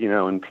tag,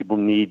 and people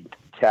need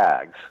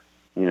tags,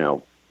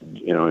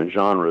 in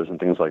genres and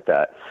things like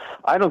that.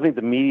 I don't think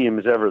the medium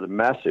is ever the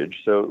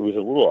message, so it was a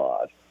little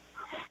odd.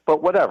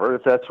 But whatever,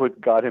 if that's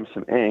what got him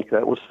some ink,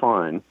 that was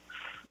fine.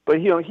 But,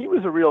 he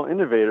was a real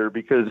innovator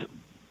because,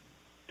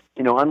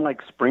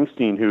 unlike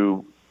Springsteen,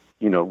 who,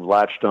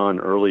 latched on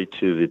early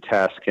to the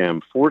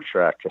Tascam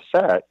 4-track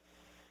cassette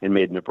and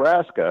made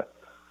Nebraska,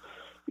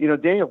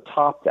 Daniel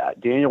topped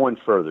that. Daniel went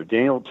further.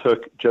 Daniel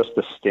took just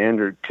the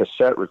standard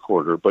cassette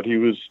recorder, but he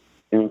was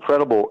an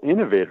incredible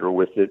innovator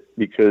with it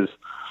because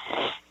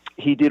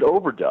he did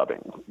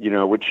overdubbing,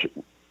 which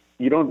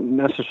you don't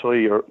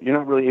necessarily, or you're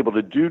not really able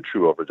to do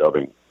true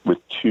overdubbing with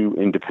two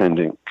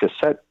independent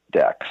cassette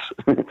decks.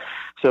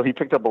 So he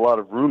picked up a lot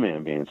of room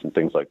ambience and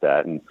things like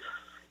that. And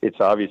it's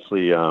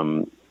obviously,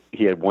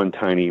 he had one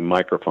tiny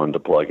microphone to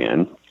plug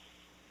in,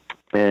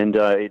 and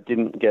it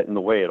didn't get in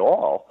the way at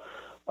all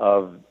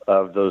of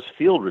those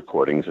field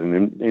recordings.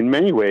 And in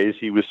many ways,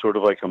 he was sort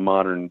of like a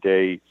modern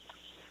day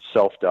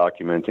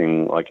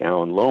self-documenting, like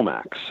Alan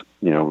Lomax,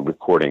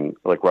 recording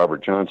like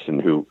Robert Johnson,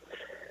 who,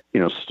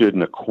 stood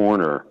in a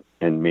corner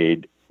and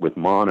made with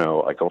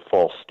mono like a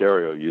false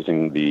stereo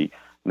using the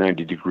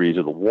 90 degrees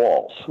of the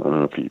walls. I don't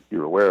know if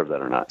you're aware of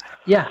that or not.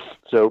 Yeah.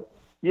 So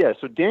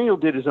Daniel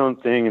did his own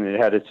thing, and it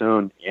had its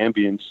own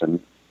ambience and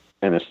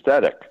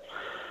aesthetic.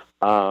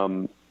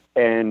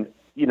 And,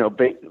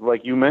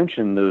 like you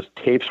mentioned, those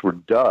tapes were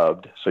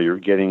dubbed, so you're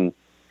getting,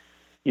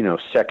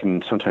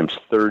 second, sometimes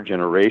third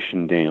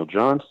generation Daniel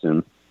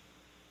Johnston.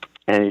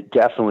 And it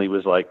definitely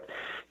was like,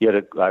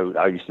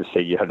 I used to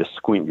say you had to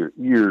squint your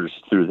ears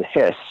through the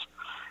hiss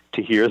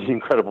to hear the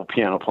incredible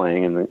piano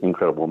playing and the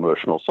incredible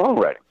emotional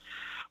songwriting.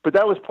 But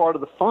that was part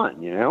of the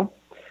fun,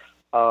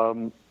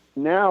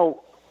 Now,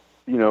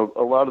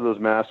 a lot of those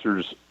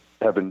masters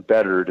have been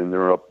bettered, and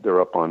they're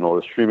up on all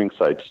the streaming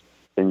sites,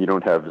 and you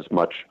don't have as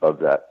much of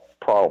that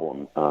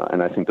problem.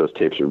 And I think those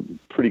tapes are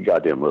pretty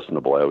goddamn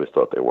listenable. I always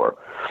thought they were.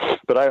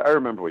 But I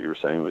remember what you were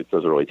saying with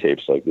those early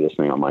tapes, like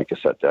listening on my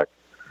cassette deck,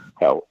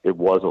 how it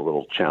was a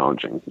little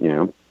challenging,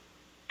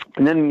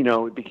 And then,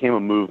 it became a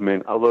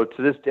movement, although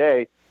to this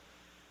day,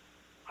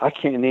 I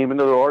can't name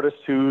another artist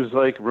who's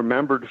like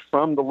remembered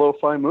from the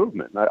lo-fi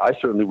movement. I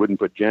certainly wouldn't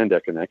put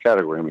Jandek in that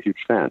category. I'm a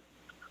huge fan.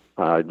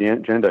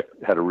 Jandek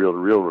had a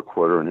reel-to-reel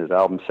recorder, and his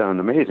album sounded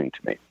amazing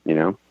to me,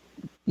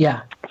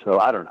 Yeah. So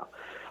I don't know.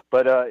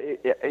 But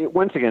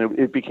once again,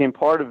 it became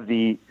part of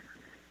the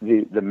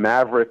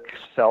maverick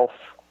self,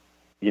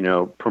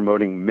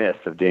 promoting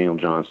myth of Daniel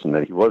Johnston,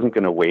 that he wasn't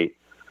going to wait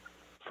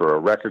for a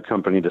record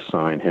company to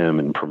sign him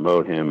and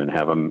promote him and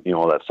have him,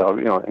 all that stuff.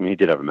 I mean, he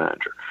did have a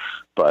manager,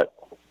 but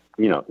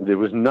there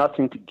was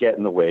nothing to get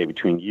in the way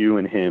between you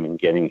and him and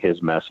getting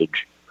his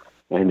message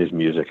and his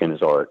music and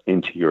his art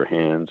into your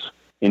hands,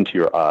 into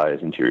your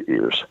eyes, into your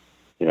ears.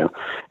 And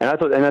I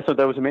thought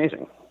that was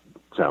amazing.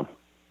 So.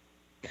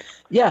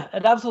 Yeah,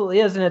 it absolutely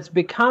is. And it's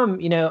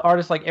become,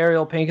 artists like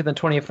Ariel Pink in the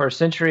 21st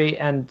century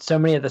and so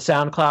many of the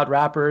SoundCloud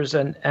rappers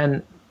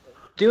and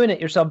doing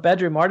it yourself,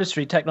 bedroom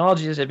artistry.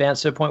 Technology has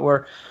advanced to a point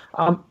where,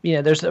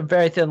 there's a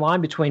very thin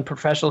line between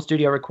professional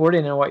studio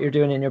recording and what you're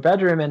doing in your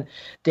bedroom. And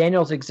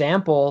Daniel's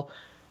example,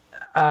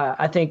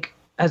 I think,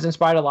 has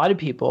inspired a lot of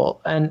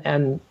people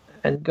and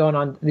going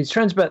on these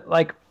trends. But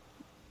like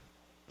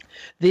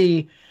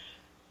the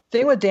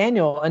thing with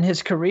Daniel and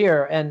his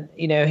career, and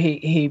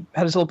he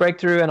had his little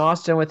breakthrough in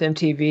Austin with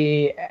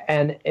MTV,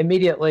 and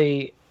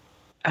immediately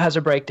has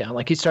a breakdown.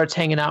 Like he starts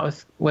hanging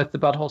out with the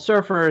Butthole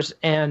Surfers,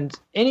 and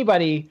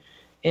anybody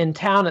in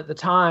town at the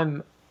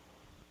time.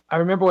 I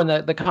remember when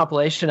the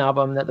compilation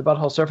album that the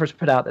Butthole Surfers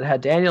put out that had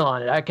Daniel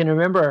on it. I can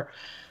remember,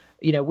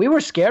 we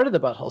were scared of the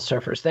Butthole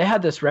Surfers. They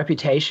had this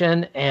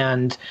reputation,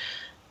 and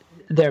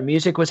their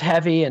music was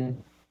heavy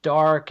and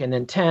dark and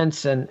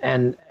intense,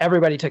 and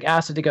everybody took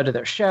acid to go to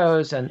their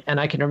shows. And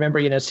I can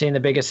remember, seeing the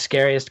biggest,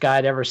 scariest guy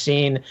I'd ever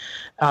seen.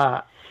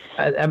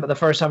 And the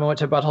first time I went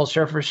to a Butthole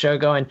Surfers show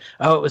going,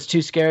 oh, it was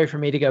too scary for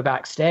me to go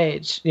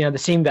backstage. The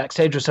scene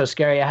backstage was so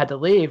scary I had to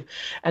leave.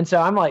 And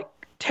so I'm like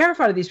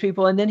terrified of these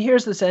people. And then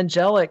here's this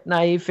angelic,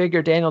 naive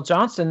figure, Daniel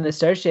Johnston,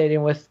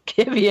 associating with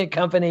Gibby and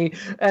company.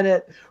 And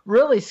it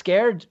really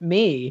scared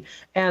me.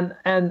 And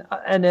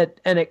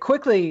it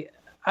quickly,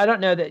 I don't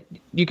know that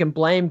you can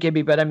blame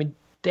Gibby, but I mean,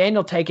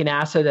 Daniel taking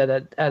acid at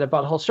a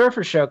Butthole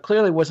Surfer show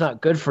clearly was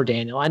not good for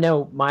Daniel. I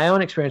know my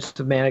own experience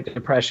with manic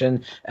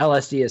depression,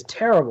 LSD is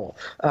terrible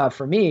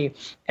for me.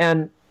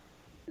 And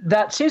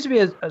that seems to be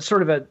a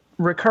sort of a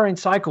recurring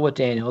cycle with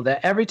Daniel, that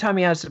every time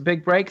he has a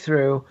big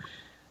breakthrough,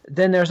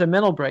 then there's a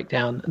mental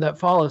breakdown that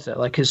follows it,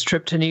 like his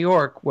trip to New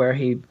York where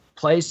he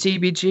plays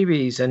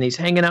CBGBs and he's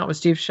hanging out with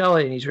Steve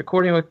Shelley and he's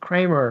recording with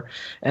Kramer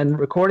and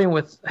recording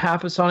with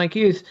half of Sonic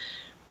Youth.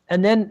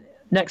 And then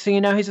next thing you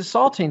know, he's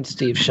assaulting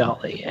Steve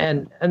Shelley.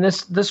 And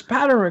this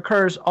pattern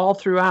recurs all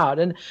throughout.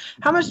 And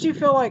how much do you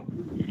feel like,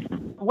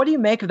 what do you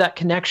make of that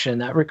connection,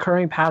 that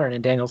recurring pattern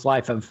in Daniel's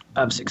life of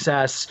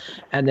success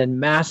and then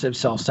massive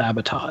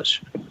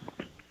self-sabotage?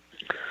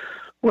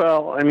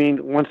 Well, I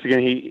mean, once again,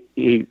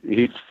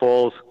 he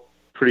falls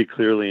pretty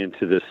clearly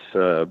into this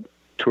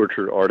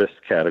tortured artist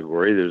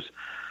category. There's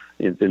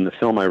in the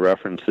film I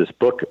referenced this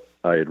book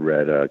I had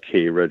read,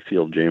 Kay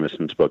Redfield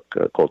Jamison's book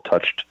called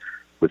Touched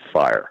with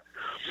Fire.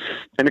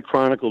 And it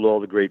chronicled all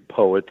the great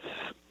poets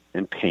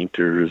and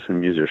painters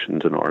and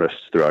musicians and artists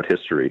throughout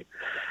history.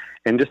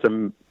 And just,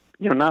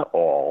 not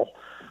all,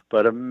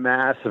 but a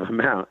massive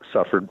amount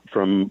suffered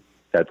from,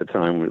 at the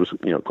time, it was,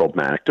 called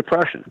manic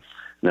depression.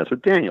 And that's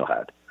what Daniel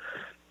had.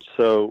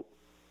 So,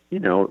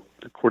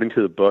 according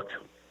to the book,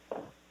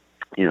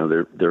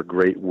 they're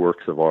great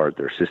works of art.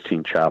 They're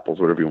Sistine Chapels,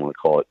 whatever you want to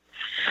call it.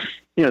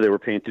 They were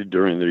painted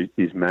during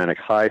these manic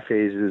high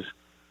phases.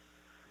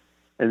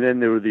 And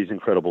then there were these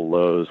incredible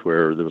lows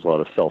where there was a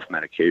lot of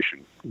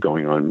self-medication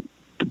going on,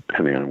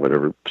 depending on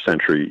whatever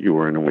century you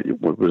were in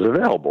and what was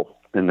available.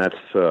 And that's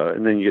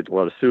and then you get a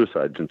lot of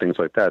suicides and things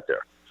like that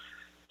there.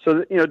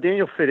 So,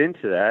 Daniel fit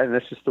into that, and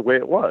that's just the way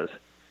it was.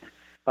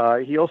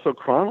 He also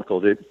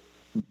chronicled it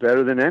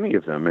better than any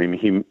of them. I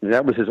mean,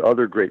 that was his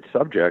other great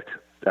subject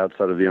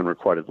outside of the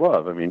unrequited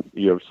love. I mean,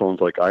 you have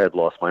songs like I Had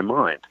Lost My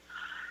Mind,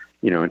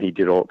 and he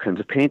did all kinds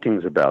of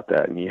paintings about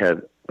that. And he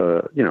had,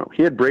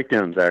 he had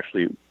breakdowns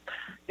actually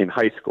in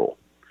high school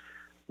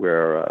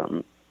where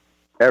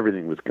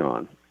everything was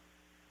gone.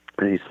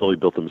 And he slowly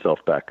built himself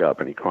back up,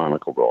 and he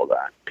chronicled all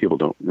that. People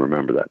don't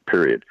remember that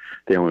period.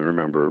 They only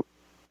remember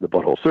the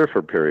Butthole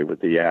Surfer period with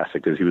the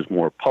acid because he was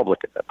more public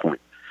at that point.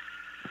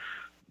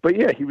 But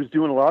yeah, he was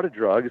doing a lot of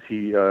drugs.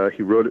 He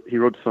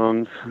wrote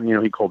songs.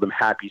 He called them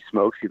happy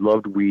smokes. He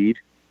loved weed,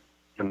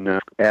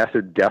 and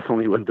acid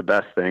definitely wasn't the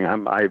best thing.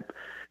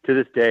 To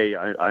this day,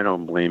 I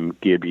don't blame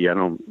Gibby. I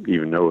don't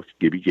even know if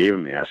Gibby gave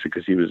him the acid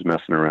because he was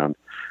messing around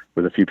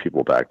with a few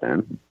people back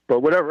then.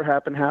 But whatever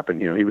happened,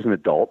 happened. He was an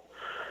adult,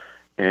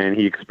 and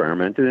he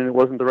experimented, and it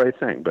wasn't the right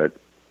thing. But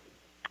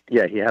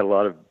yeah, he had a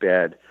lot of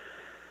bad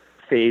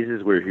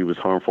phases where he was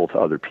harmful to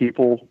other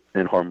people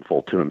and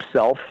harmful to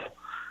himself.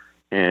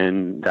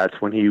 And that's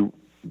when he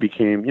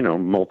became,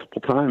 multiple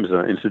times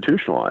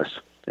institutionalized.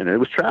 And it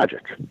was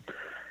tragic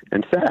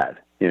and sad,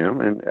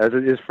 and as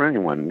it is for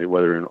anyone,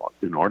 whether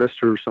an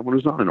artist or someone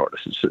who's not an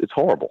artist, it's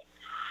horrible.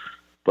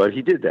 But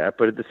he did that.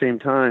 But at the same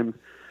time,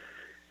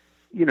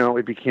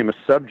 it became a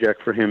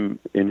subject for him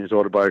in his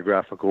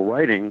autobiographical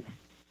writing,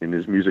 in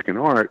his music and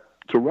art,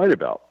 to write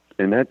about.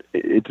 And that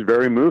it's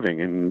very moving.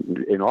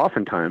 And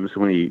oftentimes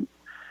when he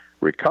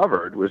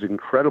recovered was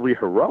incredibly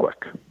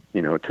heroic,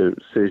 to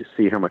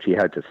see how much he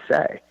had to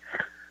say,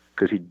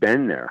 because he'd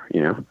been there,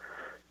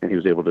 and he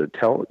was able to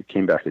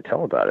came back to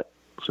tell about it.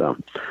 So,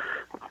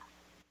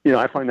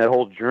 I find that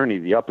whole journey,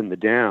 the up and the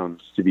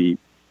downs, to be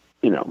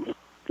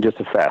just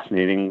a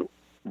fascinating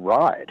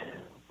ride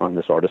on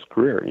this artist's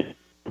career.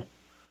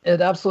 It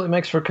absolutely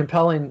makes for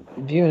compelling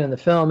viewing in the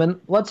film. And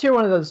let's hear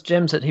one of those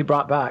gems that he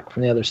brought back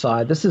from the other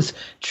side. This is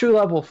True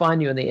Love Will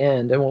Find You in the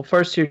End. And we'll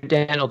first hear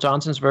Daniel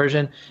Johnson's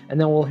version, and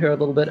then we'll hear a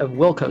little bit of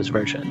Wilco's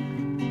version.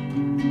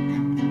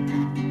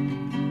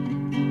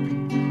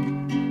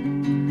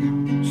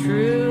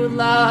 True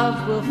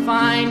love will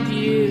find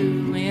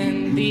you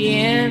in the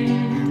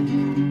end.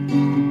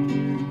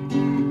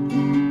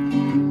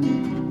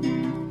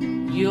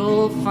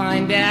 You'll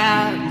find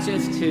out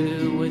just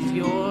who was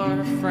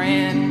your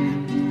friend.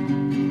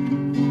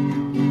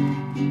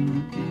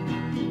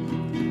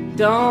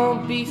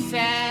 Don't be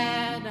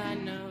sad, I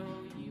know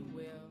you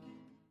will.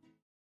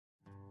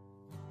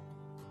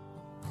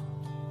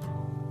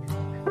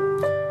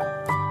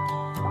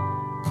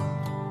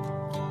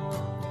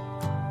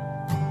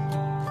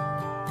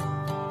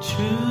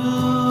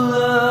 True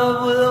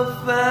love will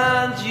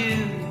find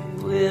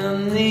you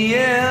in the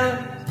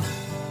end.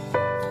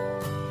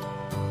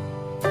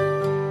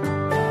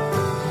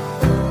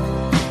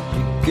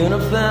 You're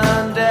gonna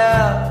find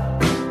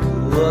out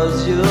who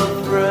was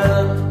your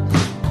friend.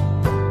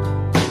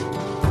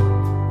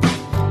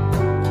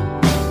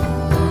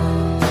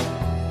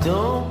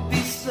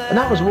 And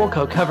that was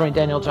Wilco covering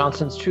Daniel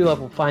Johnson's True Love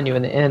Will Find You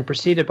in the End,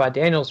 preceded by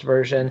Daniel's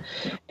version.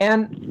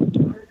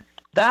 And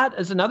that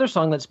is another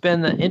song that's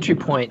been the entry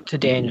point to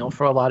Daniel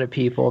for a lot of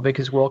people,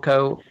 because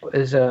Wilco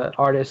is an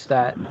artist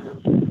that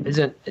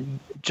isn't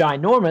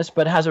ginormous,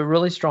 but has a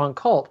really strong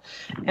cult.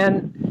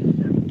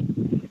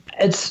 And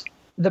it's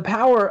the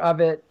power of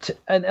it.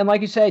 And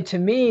like you say, to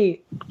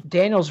me,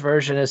 Daniel's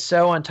version is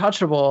so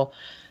untouchable.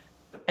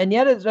 And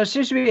yet there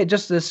seems to be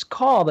just this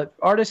call that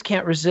artists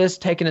can't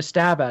resist taking a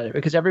stab at it,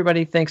 because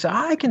everybody thinks,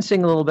 I can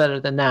sing a little better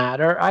than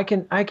that, or I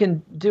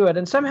can do it.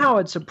 And somehow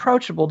it's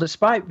approachable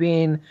despite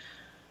being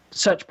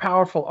such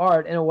powerful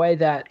art in a way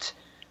that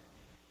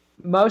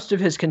most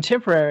of his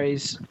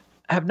contemporaries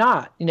have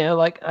not.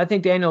 I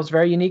think Daniel's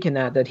very unique in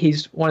that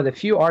he's one of the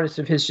few artists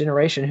of his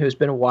generation who's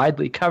been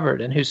widely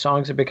covered and whose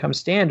songs have become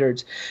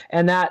standards.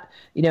 And that,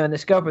 in the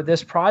scope of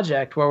this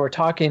project where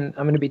I'm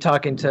going to be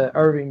talking to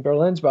Irving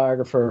Berlin's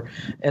biographer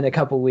in a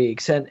couple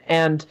weeks.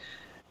 And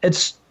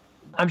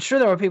I'm sure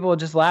there were people who would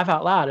just laugh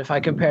out loud if I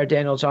compare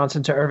Daniel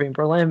Johnson to Irving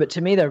Berlin, but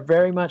to me, they're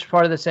very much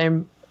part of the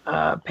same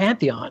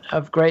pantheon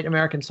of great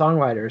American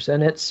songwriters.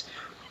 And it's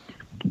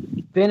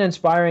been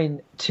inspiring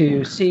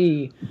to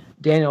see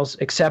Daniel's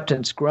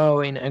acceptance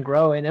growing and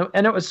growing.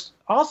 And it was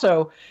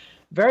also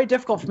very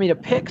difficult for me to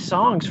pick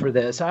songs for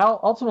this. I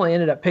ultimately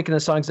ended up picking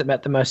the songs that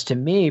meant the most to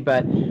me,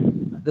 but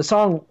the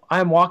song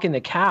I'm Walking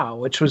the Cow,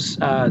 which was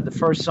the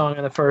first song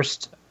on the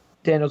first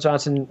Daniel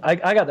Johnson, I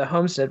got the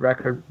Homestead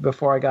record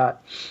before I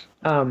got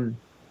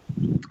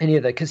any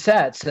of the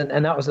cassettes,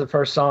 and that was the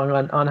first song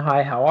on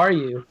Hi, How Are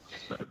You?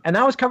 And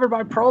that was covered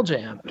by Pearl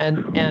Jam.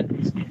 And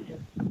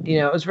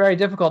it was very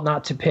difficult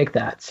not to pick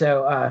that.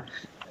 So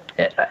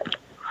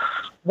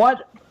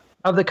what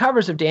of the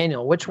covers of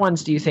Daniel, which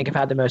ones do you think have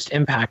had the most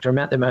impact or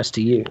meant the most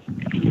to you?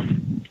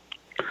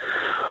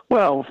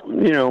 Well,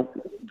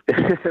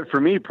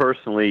 for me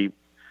personally,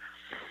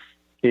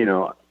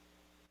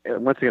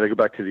 once again, I go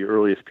back to the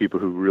earliest people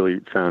who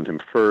really found him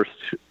first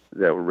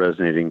that were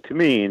resonating to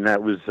me, and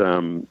that was,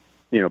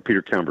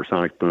 Peter Townber,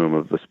 Sonic Boom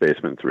of the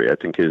Spacemen 3. I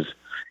think he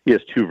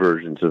has two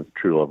versions of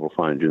True Love Will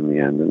Find You in the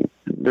End, and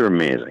they're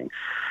amazing.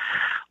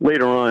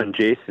 Later on,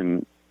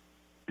 Jason,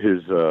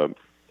 his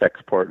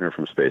ex-partner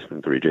from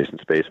Spacemen 3, Jason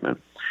Spaceman,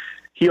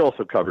 he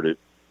also covered it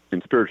in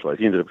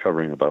Spiritualized. He ended up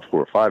covering about 4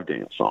 or 5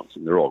 Daniel songs,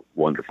 and they're all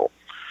wonderful.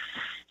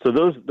 So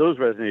those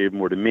resonated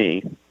more to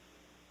me.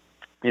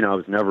 I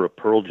was never a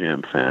Pearl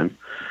Jam fan,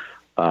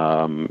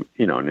 and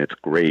it's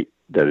great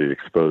that it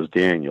exposed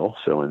Daniel.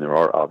 And there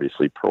are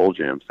obviously Pearl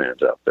Jam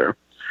fans out there,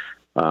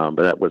 but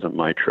that wasn't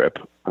my trip.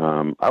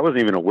 I wasn't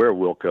even aware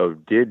Wilco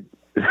did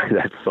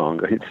that song.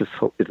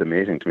 It's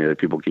amazing to me that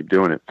people keep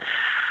doing it.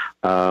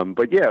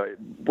 But yeah,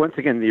 once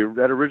again,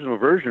 that original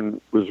version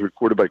was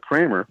recorded by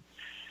Kramer,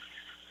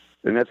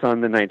 and that's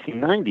on the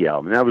 1990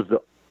 album. That was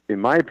in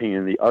my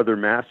opinion, the other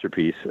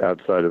masterpiece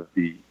outside of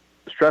the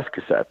Stress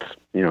cassettes.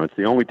 It's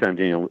the only time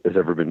Daniel has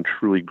ever been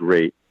truly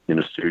great in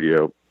a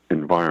studio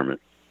environment.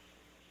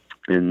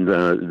 And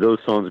those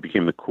songs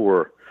became the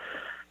core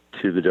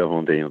to The Devil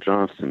and Daniel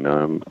Johnston.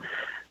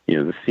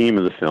 The theme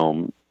of the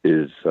film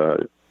is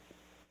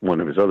one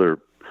of his other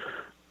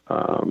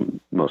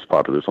most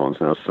popular songs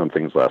now, Some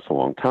Things Last a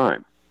Long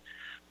Time,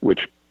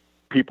 which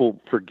people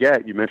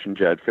forget. You mentioned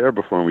Jad Fair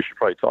before, and we should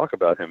probably talk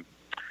about him.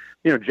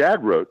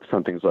 Jad wrote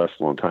Some Things Last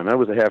a Long Time. That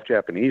was a half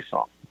Japanese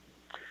song.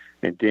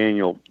 And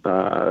Daniel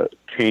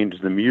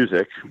changed the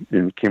music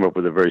and came up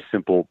with a very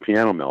simple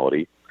piano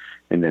melody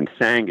and then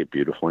sang it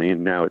beautifully.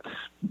 And now it's,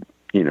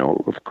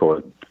 let's call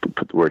it,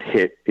 put the word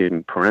hit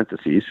in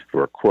parentheses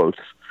for quotes.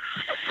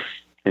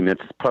 And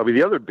that's probably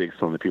the other big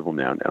song that people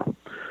now know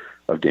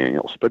of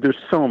Daniel's. But there's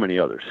so many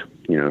others,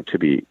 to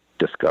be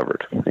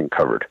discovered and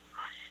covered.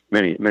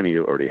 Many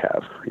you already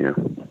have,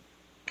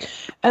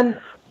 And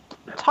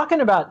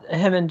talking about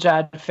him and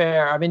Jad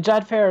Fair, I mean,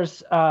 Jad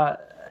Fair's,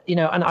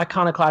 an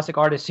iconoclastic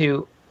artist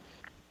who,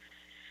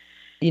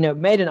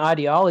 made an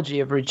ideology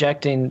of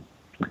rejecting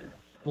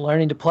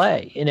learning to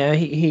play.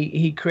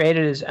 He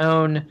created his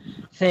own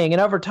thing,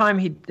 and over time,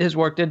 his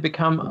work did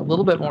become a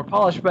little bit more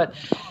polished. But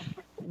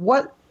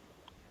to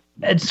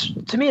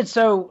me, it's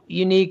so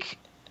unique.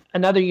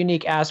 Another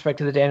unique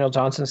aspect of the Daniel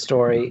Johnston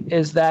story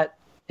is that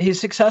he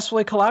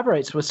successfully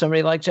collaborates with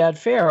somebody like Jad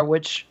Fair,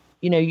 which,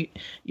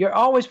 you're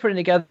always putting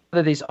together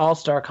these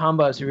all-star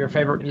combos of your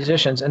favorite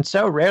musicians, and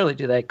so rarely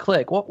do they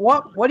click.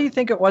 What do you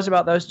think it was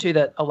about those two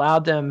that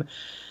allowed them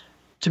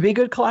to be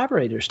good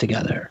collaborators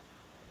together?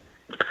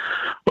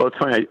 Well, it's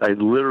funny. I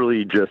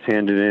literally just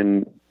handed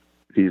in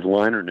these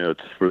liner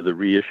notes for the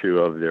reissue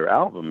of their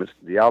album.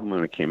 The album,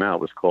 when it came out,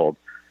 was called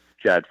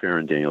Jad Fair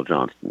and Daniel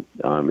Johnston.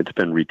 It's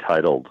been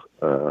retitled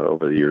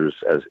over the years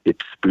as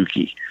It's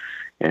Spooky,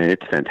 and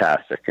it's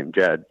fantastic. And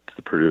Jad's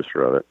the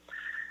producer of it.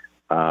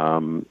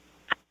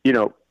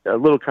 A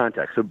little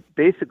context. So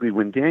basically,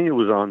 when Daniel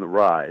was on the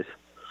rise,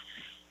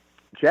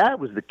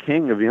 Jad was the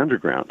king of the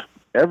underground.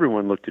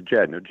 Everyone looked at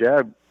Jad. Now,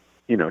 Jad,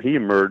 he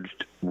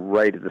emerged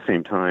right at the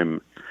same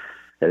time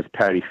as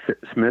Patti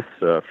Smith's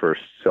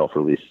first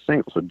self-released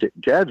single. So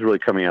Jad's really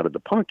coming out of the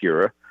punk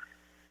era,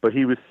 but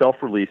he was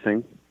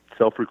self-releasing,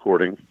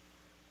 self-recording.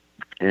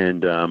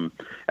 And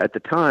at the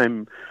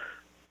time,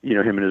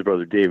 him and his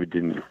brother David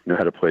didn't know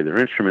how to play their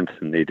instruments,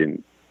 and they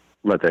didn't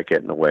let that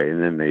get in the way.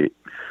 And then they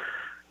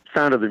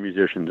found other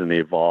musicians, and they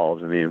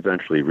evolved, and they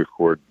eventually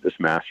recorded this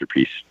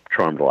masterpiece,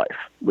 Charmed Life,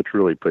 which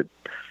really put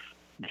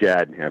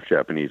Jad and Half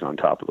Japanese on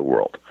top of the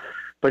world.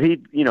 But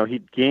he'd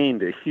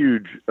gained a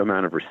huge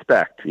amount of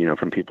respect,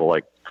 from people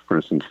like, for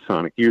instance,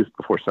 Sonic Youth,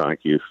 before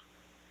Sonic Youth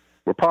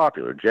were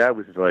popular. Jad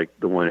was like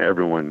the one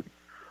everyone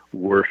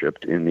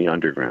worshipped in the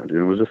underground, and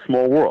it was a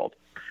small world.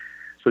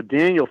 So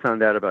Daniel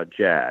found out about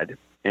Jad,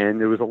 and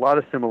there was a lot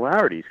of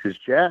similarities, because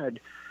Jad,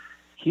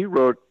 he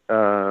wrote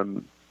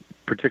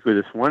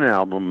particularly this one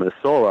album, a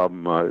solo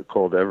album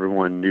called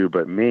Everyone Knew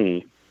But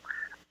Me.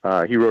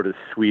 He wrote a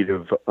suite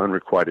of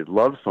unrequited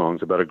love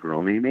songs about a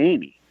girl named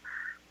Amy.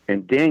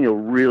 And Daniel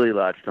really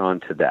latched on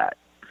to that.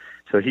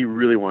 So he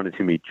really wanted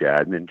to meet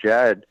Jad. And then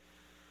Jad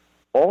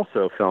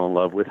also fell in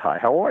love with Hi,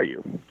 How Are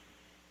You?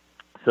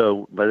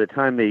 So by the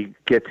time they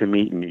get to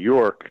meet in New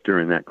York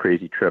during that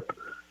crazy trip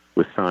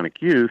with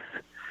Sonic Youth,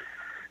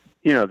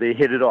 they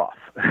hit it off.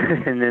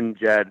 And then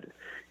Jad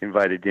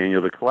invited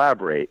Daniel to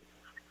collaborate.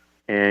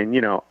 And,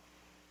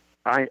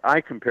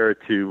 I compare it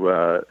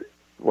to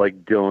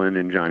like Dylan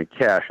and Johnny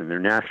Cash in their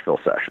Nashville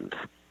sessions.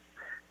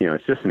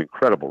 It's just an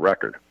incredible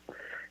record.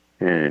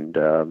 And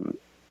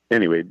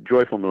anyway,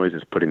 Joyful Noise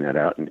is putting that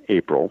out in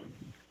April.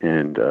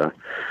 And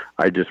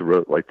I just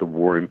wrote like the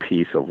War and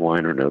Peace of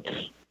liner notes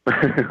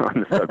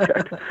on the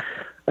subject.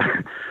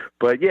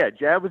 But yeah,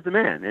 Jad was the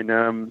man.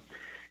 And,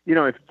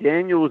 if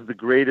Daniel was the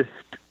greatest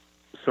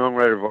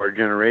songwriter of our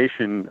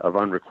generation of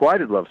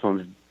unrequited love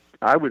songs,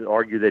 I would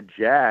argue that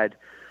Jad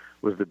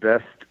was the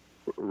best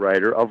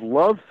writer of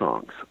love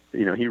songs.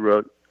 He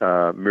wrote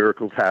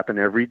Miracles Happen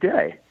Every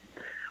Day,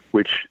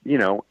 which,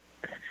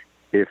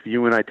 if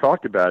you and I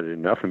talked about it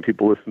enough and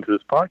people listen to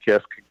this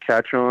podcast, could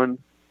catch on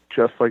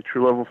just like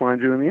True Love Will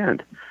Find You in the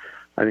End.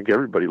 I think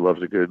everybody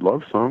loves a good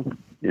love song,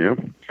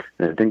 and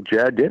I think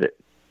Jad did it.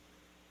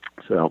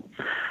 So,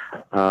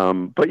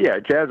 but yeah,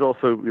 Jad's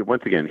also,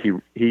 once again,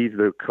 he's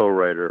the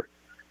co-writer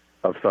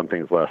of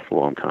Something's Lasted a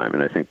Long Time,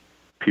 and I think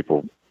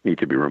people need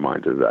to be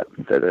reminded of that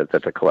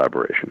that's a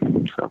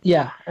collaboration. So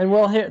yeah, and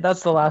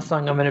that's the last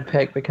song I'm going to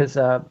pick, because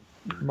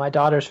my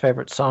daughter's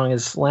favorite song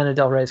is Lana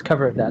Del Rey's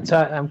cover of that. So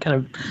I'm kind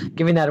of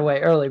giving that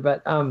away early,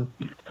 but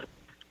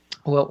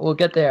we'll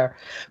get there.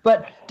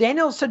 But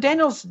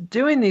Daniel's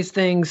doing these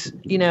things,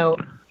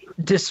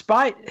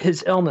 despite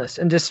his illness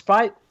and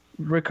despite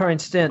recurring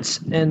stints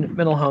in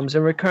mental homes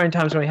and recurring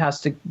times when he has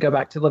to go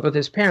back to live with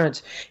his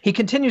parents, he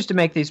continues to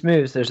make these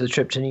moves. There's a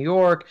trip to New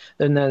York,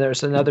 then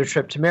there's another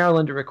trip to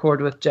Maryland to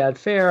record with Jad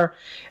Fair.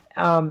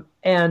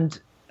 And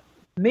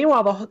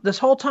meanwhile, this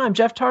whole time,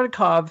 Jeff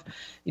Tartikoff,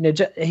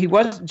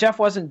 Jeff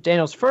wasn't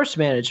Daniel's first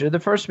manager. The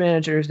first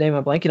manager, whose name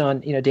I'm blanking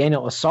on,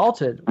 Daniel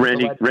assaulted.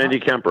 Randy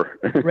Kemper.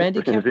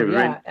 Randy Kemper,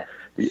 yeah.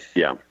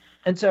 Yeah.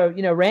 And so,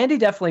 Randy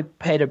definitely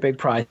paid a big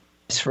price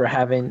for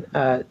having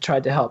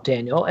tried to help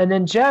Daniel. And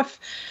then Jeff,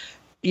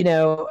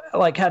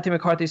 like Kathy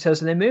McCarthy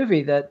says in the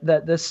movie, that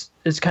this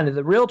is kind of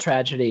the real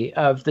tragedy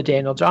of the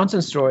Daniel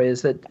Johnston story,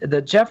 is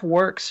that Jeff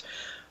works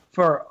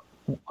for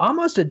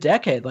almost a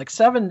decade, like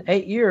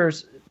 7-8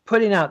 years,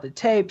 putting out the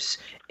tapes,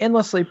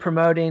 endlessly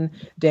promoting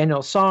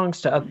Daniel's songs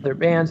to other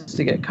bands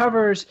to get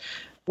covers,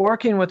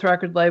 working with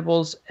record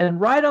labels, and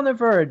right on the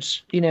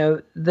verge,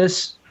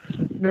 this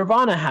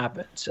Nirvana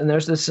happens, and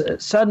there's this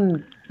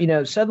suddenly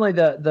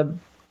the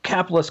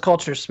capitalist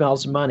culture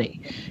smells money,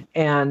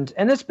 and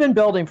it's been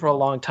building for a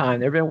long time.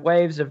 There have been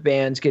waves of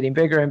bands getting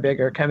bigger and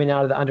bigger coming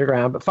out of the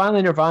underground, but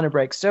finally Nirvana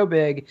breaks so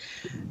big,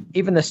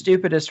 even the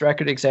stupidest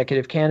record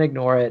executive can't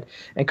ignore it,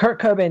 and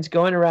Kurt Cobain's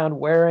going around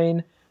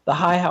wearing the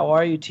 "Hi, how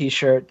are you"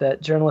 T-shirt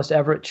that journalist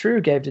Everett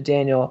True gave to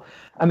Cobain,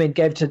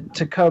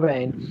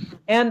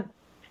 and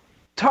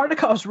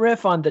Tartakov's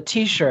riff on the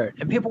T-shirt,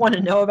 and people want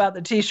to know about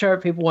the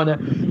T-shirt, people want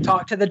to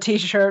talk to the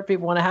T-shirt,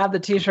 people want to have the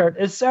T-shirt.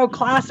 It's so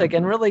classic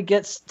and really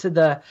gets to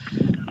the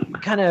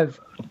kind of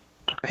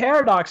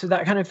paradox of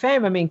that kind of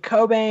fame. I mean,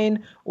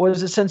 Cobain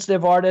was a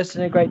sensitive artist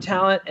and a great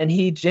talent, and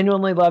he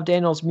genuinely loved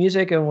Daniel's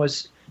music and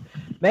was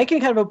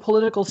making kind of a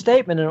political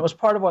statement, and it was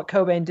part of what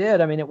Cobain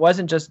did. I mean, it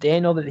wasn't just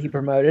Daniel that he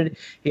promoted.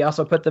 He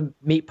also put the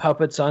Meat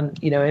Puppets on,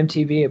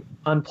 MTV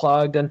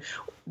Unplugged, and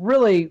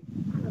really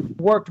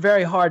worked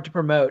very hard to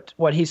promote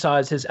what he saw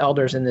as his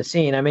elders in the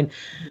scene. I mean,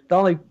 the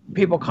only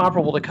people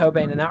comparable to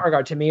Cobain in that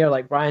regard to me are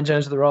like Brian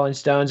Jones of the Rolling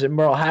Stones and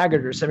Merle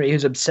Haggard, or somebody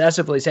who's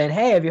obsessively saying,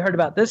 "Hey, have you heard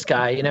about this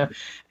guy?"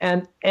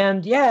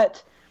 And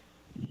yet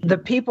the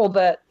people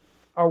that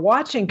are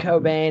watching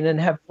Cobain and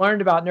have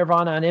learned about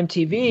Nirvana on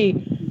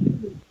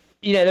MTV,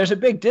 there's a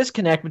big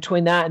disconnect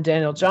between that and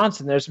Daniel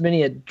Johnston. There's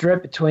many a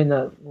drip between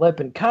the lip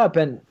and cup,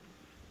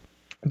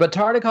 but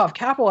Tartakov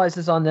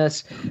capitalizes on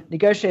this,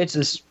 negotiates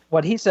this,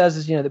 what he says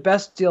is, the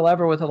best deal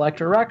ever with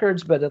Elektra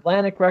Records, but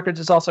Atlantic Records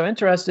is also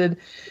interested,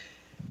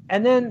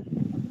 and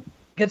then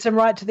gets him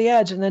right to the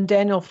edge, and then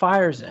Daniel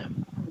fires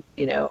him.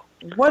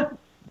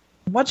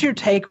 What's your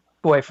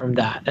takeaway from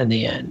that in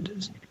the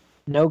end?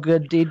 No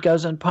good deed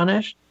goes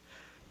unpunished?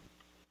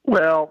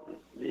 Well,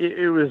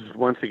 it was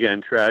once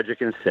again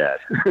tragic and sad.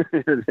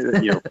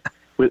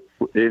 But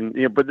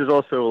there's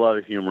also a lot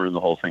of humor in the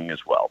whole thing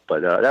as well.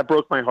 But that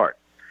broke my heart.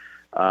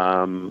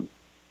 Let's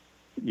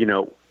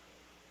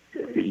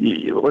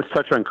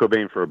touch on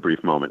Cobain for a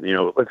brief moment.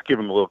 Let's give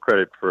him a little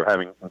credit for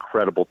having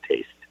incredible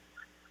taste.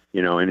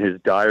 In his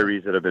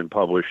diaries that have been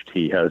published,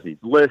 he has these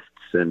lists,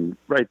 and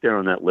right there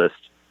on that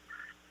list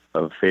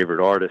of favorite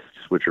artists,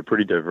 which are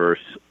pretty diverse,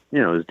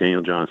 is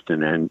Daniel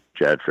Johnston and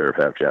Jad Farrar,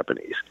 half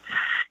Japanese.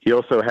 He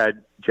also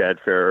had Jad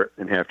Farrar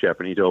and half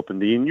Japanese open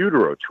the In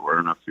Utero tour. I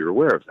don't know if you're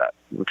aware of that,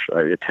 which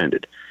I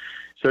attended.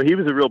 So he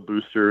was a real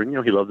booster, and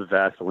he loved the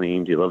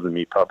Vaseline, he loved the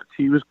Meat Puppets.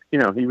 He was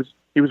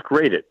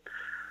great at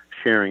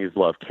sharing his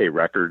love, K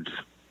Records,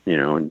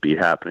 and Beat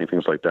Happening,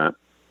 things like that.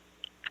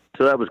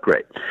 So that was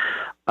great,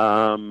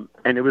 and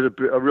it was a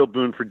real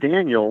boon for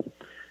Daniel.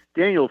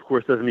 Daniel, of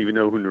course, doesn't even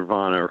know who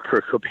Nirvana or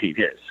Kurt Cobain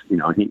is.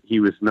 He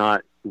was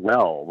not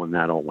well when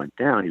that all went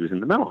down. He was in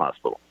the mental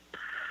hospital.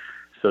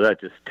 So that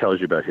just tells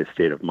you about his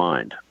state of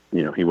mind.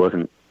 He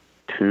wasn't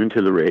tuned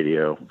to the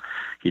radio.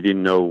 He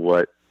didn't know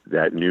what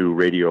that new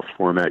radio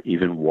format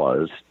even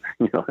was.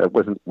 That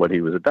wasn't what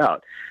he was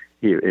about.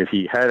 If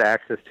he had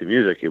access to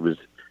music, it was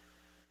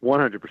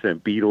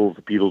 100% Beatles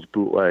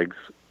bootlegs,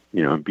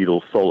 and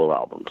Beatles solo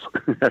albums.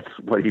 That's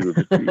what he was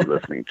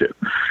listening to.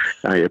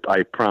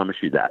 I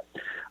promise you that.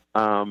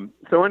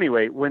 So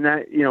anyway, when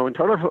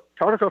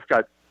Tartakov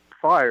got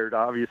fired,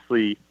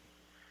 obviously,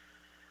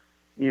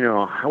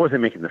 I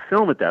wasn't making the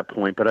film at that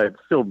point, but I've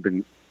still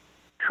been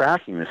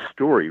tracking this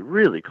story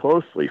really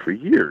closely for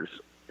years,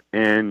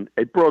 and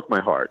it broke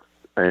my heart.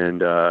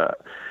 And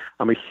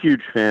I'm a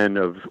huge fan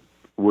of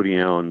Woody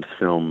Allen's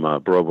film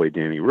Broadway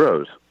Danny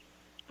Rose,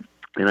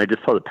 and I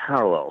just saw the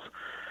parallels.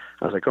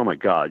 I was like, oh my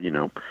God,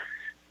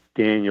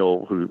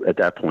 Daniel, who at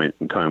that point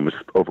in time was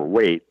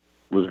overweight,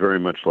 was very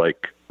much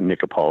like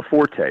Nick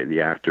Apolloforte,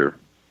 the actor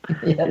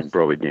in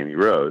Broadway Danny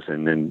Rose.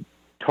 And then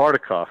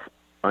Tartakov,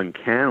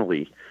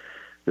 uncannily,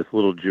 this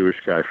little Jewish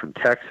guy from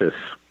Texas,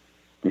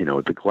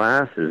 with the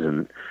glasses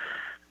and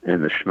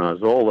the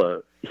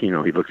schnozola, he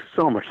looks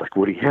so much like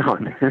Woody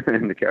Allen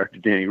in the character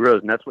Danny Rose.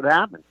 And that's what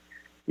happened.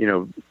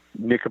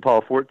 Nick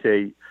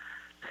Apolloforte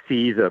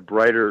sees a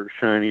brighter,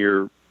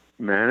 shinier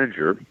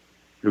manager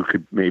who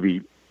could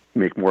maybe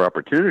make more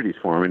opportunities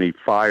for him, and he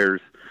fires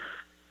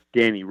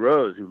Danny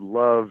Rose, who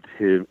loved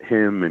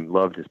him and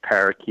loved his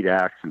parakeet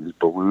acts and his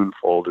balloon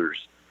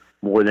folders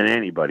more than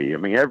anybody. I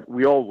mean,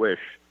 we all wish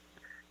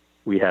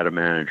we had a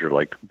manager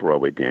like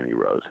Broadway Danny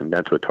Rose, and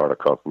that's what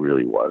Tartakov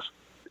really was.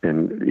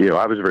 And,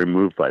 I was very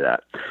moved by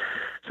that.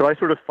 So I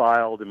sort of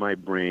filed in my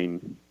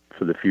brain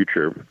for the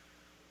future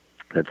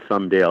that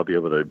someday I'll be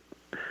able to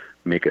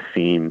make a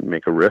scene,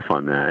 make a riff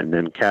on that. And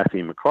then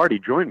Kathy McCarty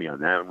joined me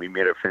on that, and we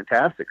made a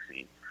fantastic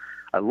scene.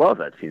 I love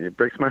that scene. It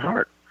breaks my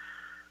heart.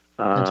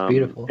 That's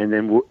beautiful. And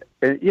then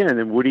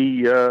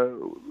Woody,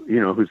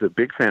 who's a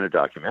big fan of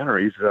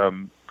documentaries,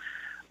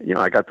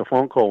 I got the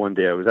phone call one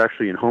day. I was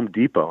actually in Home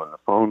Depot, and the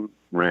phone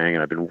rang,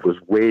 and was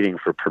waiting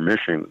for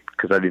permission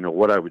because I didn't know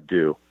what I would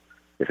do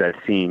if that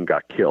scene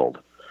got killed,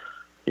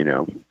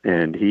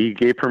 and he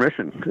gave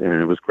permission,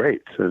 and it was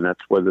great. So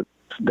that's what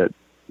it's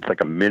like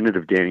a minute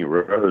of Danny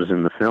Rose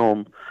in the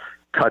film,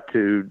 cut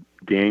to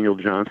Daniel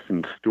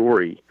Johnston's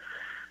story,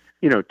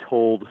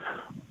 told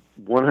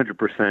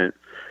 100%,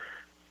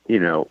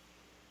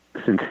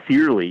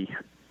 sincerely,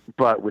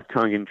 but with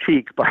tongue in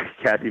cheek by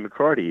Kathy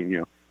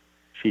McCarty.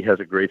 She has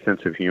a great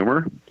sense of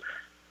humor.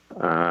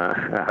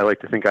 I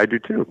like to think I do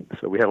too.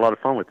 So we had a lot of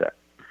fun with that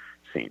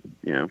scene,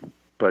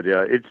 But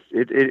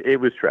it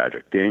was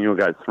tragic. Daniel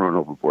got thrown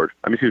overboard.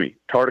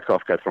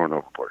 Tartakov got thrown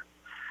overboard.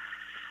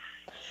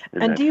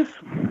 And do you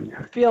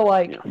feel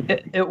like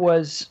it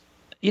was,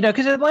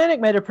 because Atlantic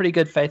made a pretty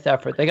good faith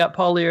effort. They got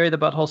Paul Leary, the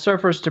Butthole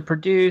Surfers, to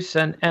produce,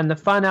 and the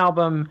Fun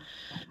album,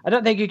 I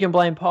don't think you can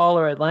blame Paul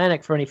or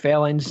Atlantic for any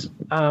failings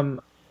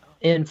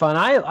in Fun.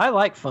 I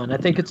like Fun. I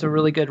think it's a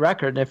really good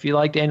record. And if you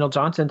like Daniel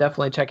Johnston,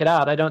 definitely check it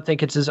out. I don't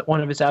think it's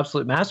one of his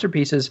absolute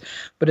masterpieces,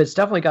 but it's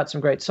definitely got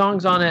some great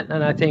songs on it.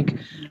 And I think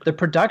the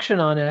production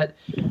on it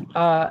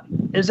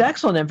is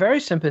excellent and very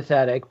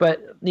sympathetic.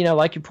 But,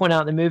 like you point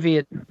out in the movie,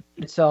 it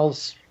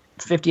sells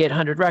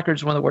 5,800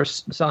 records, one of the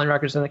worst selling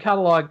records in the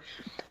catalog.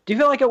 Do you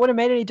feel like it would have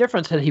made any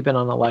difference had he been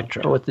on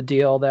Elektra with the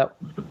deal that,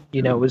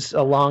 was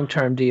a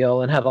long-term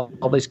deal and had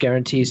all these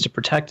guarantees to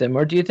protect him?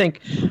 Or do you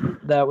think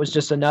that was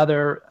just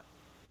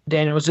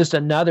Daniel was just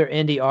another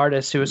indie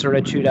artist who was sort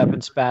of chewed up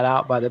and spat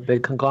out by the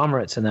big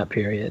conglomerates in that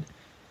period?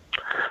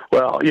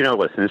 Well,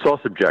 listen, it's all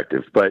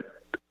subjective,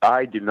 but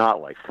I did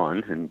not like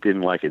Fun and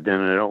didn't like it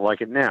then, and I don't like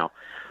it now.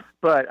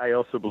 But I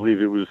also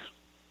believe it was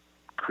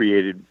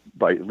created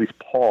by at least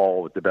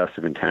Paul with the best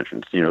of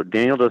intentions.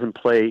 Daniel doesn't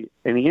play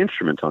any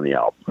instruments on the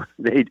album.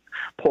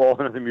 Paul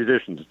and other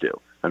musicians do.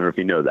 I don't know if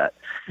you know that.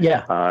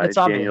 Yeah, it's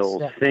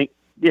Daniel obvious.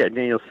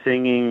 Daniel's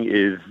singing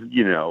is,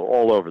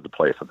 all over the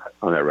place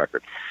on that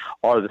record.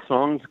 Are the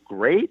songs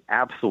great?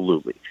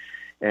 Absolutely.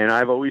 And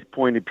I've always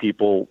pointed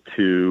people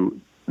to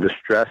the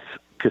Stress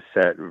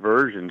cassette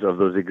versions of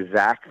those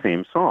exact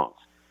same songs.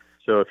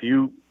 So if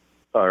you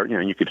are,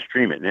 you could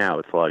stream it now.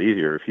 It's a lot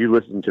easier. If you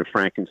listen to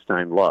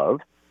Frankenstein Love,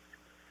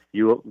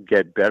 you will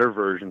get better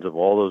versions of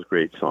all those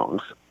great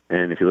songs.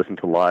 And if you listen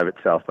to Live at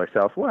South by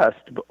Southwest,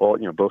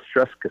 both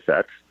Stress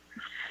cassettes,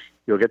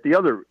 you'll get the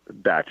other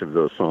batch of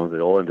those songs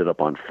that all ended up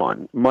on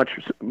Fun. Much,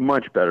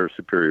 much better,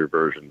 superior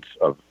versions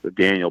of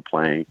Daniel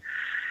playing.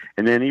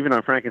 And then even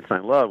on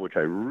Frankenstein Love, which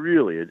I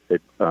really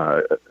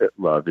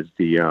love, is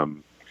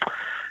the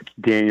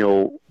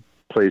Daniel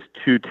plays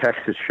 2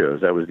 Texas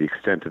shows. That was the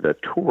extent of that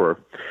tour.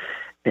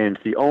 And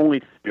it's the only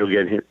time you'll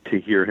get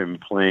to hear him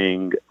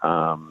playing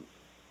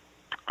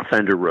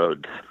Fender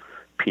Rhodes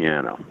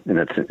piano. And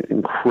it's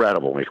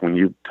incredible. Like when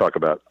you talk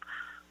about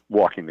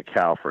Walking the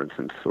Cow, for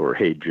instance, or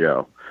Hey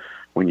Joe,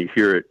 when you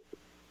hear it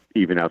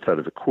even outside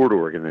of the chord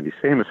organ that he's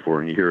famous for,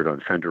 and you hear it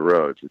on Fender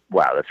Rhodes,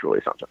 wow, that's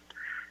really something.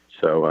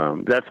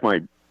 So that's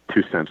my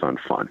 2 cents on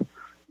Fun.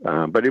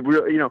 But it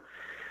really,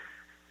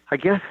 I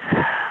guess,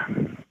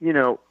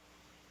 you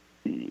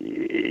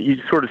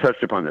sort of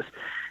touched upon this.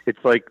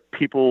 It's like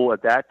people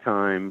at that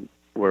time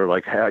were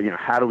like,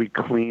 how do we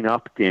clean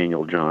up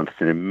Daniel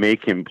Johnston and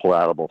make him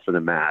palatable for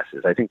the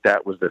masses? I think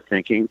that was the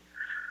thinking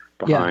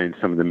behind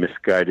some of the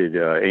misguided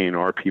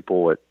A&R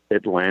people at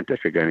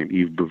Atlantic, a guy named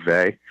Yves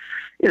Bouvet.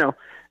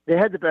 They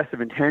had the best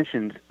of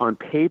intentions. On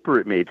paper,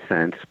 it made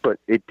sense, but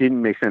it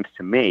didn't make sense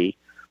to me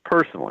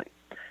personally.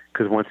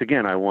 Because once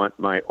again, I want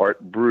my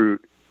art brut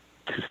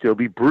to still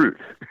be brut.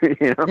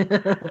 Yeah.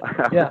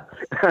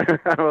 I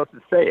don't know how else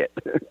to say it.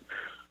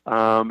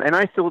 And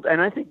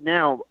I think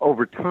now,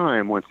 over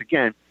time, once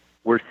again,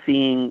 we're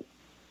seeing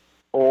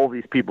all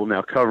these people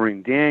now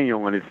covering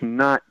Daniel, and it's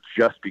not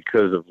just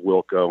because of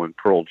Wilco and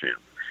Pearl Jam.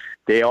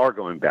 They are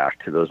going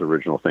back to those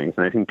original things.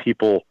 And I think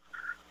people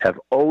have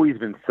always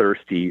been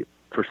thirsty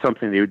for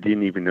something they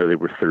didn't even know they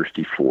were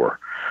thirsty for.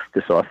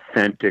 This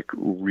authentic,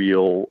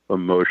 real,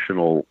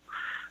 emotional,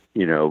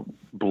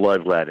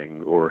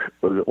 bloodletting, or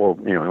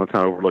let's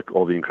not overlook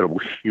all the incredible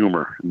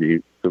humor and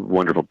the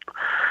wonderful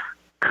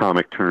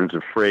comic turns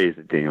of phrase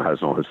that Daniel has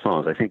in all his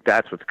songs. I think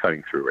that's what's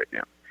cutting through right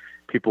now.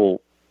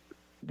 People,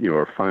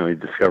 are finally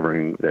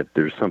discovering that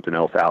there's something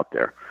else out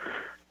there.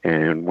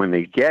 And when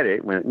they get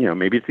it,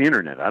 maybe it's the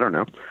internet, I don't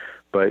know,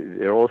 but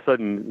all of a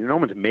sudden, no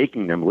one's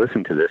making them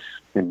listen to this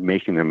and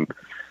making them,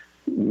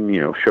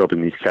 show up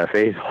in these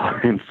cafes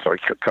and start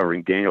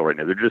covering Daniel right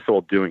now. They're just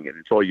all doing it.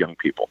 It's all young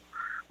people,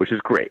 which is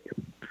great.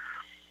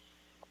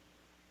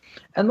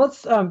 And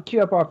let's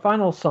cue up our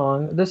final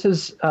song. This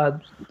is a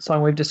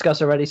song we've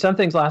discussed already. Some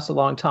Things Last a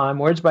Long Time.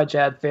 Words by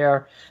Jad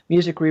Fair.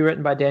 Music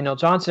rewritten by Daniel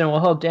Johnston. We'll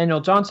hold Daniel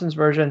Johnston's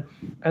version,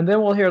 and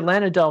then we'll hear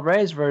Lana Del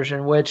Rey's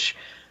version, which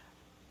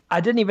I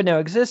didn't even know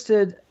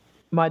existed.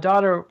 My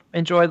daughter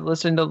enjoyed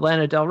listening to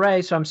Lana Del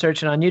Rey, so I'm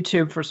searching on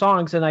YouTube for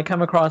songs, and I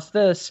come across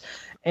this,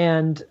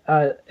 and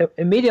it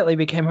immediately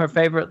became her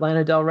favorite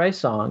Lana Del Rey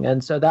song.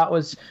 And so that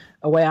was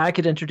a way I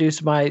could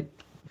introduce my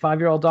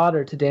 5-year-old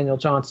daughter to Daniel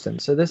Johnston.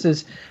 So this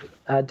is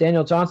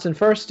Daniel Johnston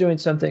first doing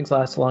Some Things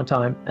Last a Long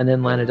Time, and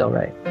then Lana Del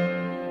Rey.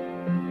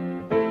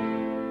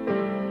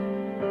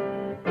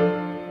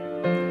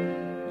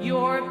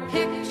 Your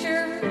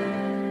picture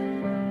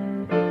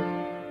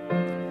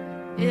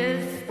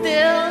is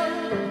still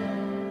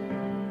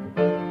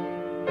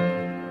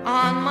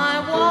on my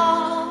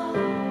wall,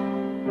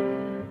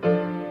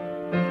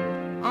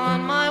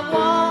 on my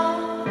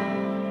wall.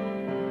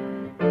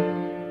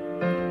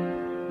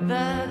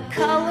 The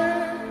colors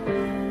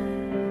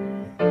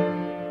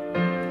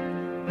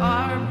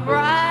are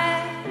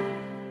bright.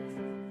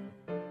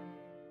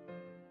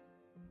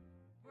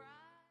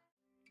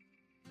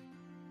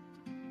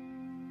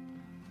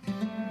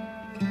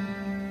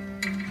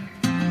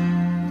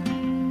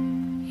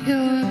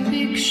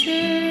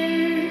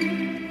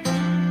 picture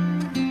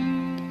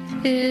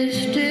is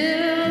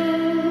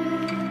still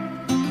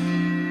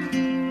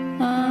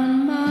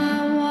on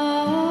my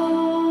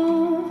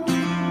wall,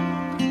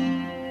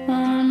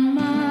 on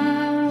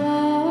my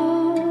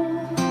wall,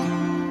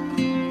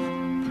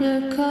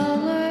 the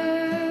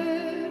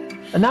colors.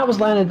 And that was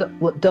Lana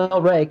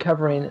Del Rey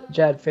covering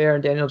Jad Fair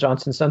and Daniel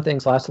Johnston, Some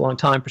Things Last a Long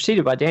Time,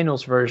 preceded by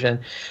Daniel's version.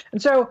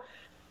 And so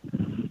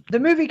the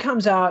movie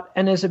comes out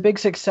and is a big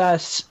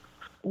success.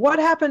 What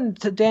happened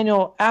to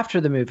Daniel after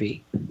the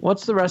movie?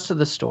 What's the rest of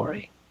the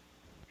story?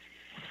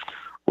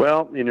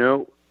 Well,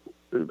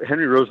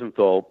 Henry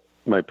Rosenthal,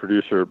 my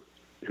producer,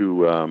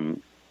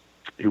 who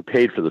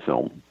paid for the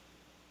film,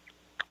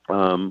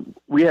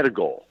 we had a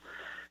goal.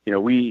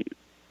 We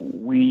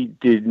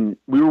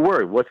were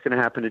worried, what's going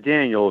to happen to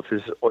Daniel if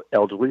his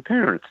elderly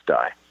parents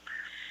die?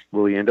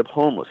 Will he end up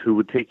homeless? Who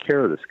would take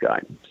care of this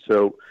guy?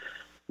 So,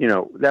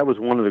 that was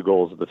one of the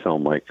goals of the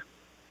film, like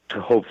to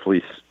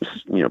hopefully,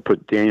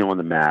 put Daniel on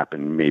the map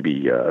and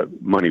maybe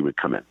money would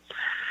come in.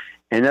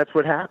 And that's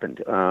what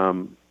happened.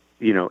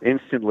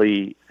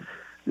 Instantly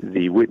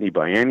the Whitney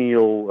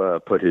Biennial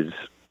put his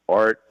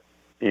art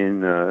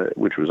in,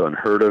 which was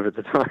unheard of at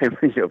the time.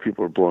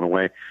 People were blown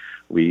away.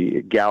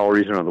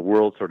 Galleries around the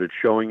world started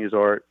showing his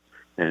art,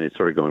 and it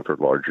started going for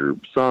larger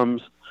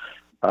sums.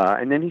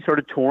 And then he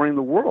started touring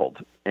the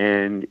world,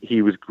 and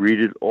he was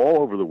greeted all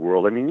over the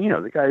world. I mean,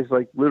 the guy's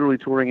like literally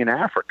touring in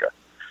Africa,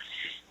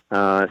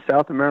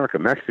 South America,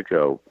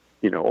 Mexico,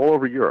 all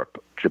over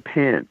Europe,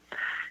 Japan.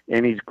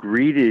 And he's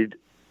greeted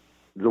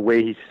the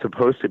way he's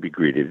supposed to be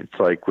greeted. It's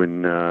like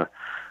when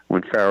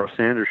Pharoah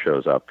Sanders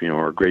shows up,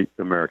 our great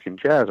American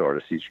jazz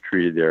artist, he's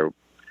treated there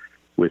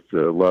with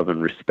the love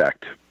and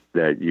respect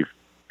that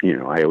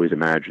I always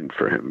imagined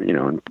for him,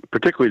 and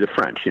particularly the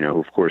French, who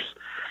of course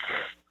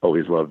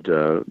always loved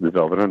the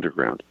Velvet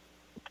Underground.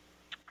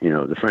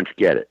 The French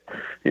get it.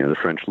 The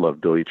French love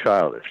Billy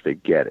Childish. They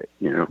get it.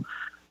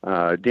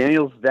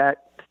 Daniel's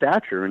that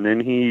stature, and then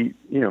he,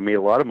 made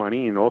a lot of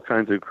money, and all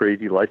kinds of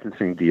crazy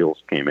licensing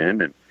deals came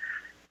in, and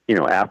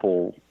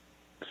Apple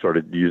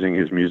started using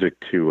his music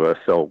to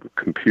sell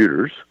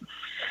computers,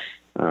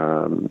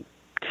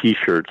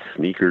 T-shirts,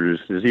 sneakers.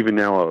 There's even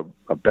now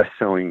a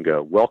best-selling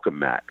welcome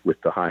mat with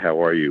the "Hi,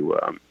 how are you?"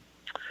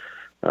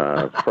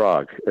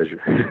 frog,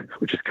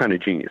 which is kind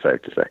of genius, I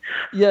have to say.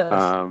 Yes.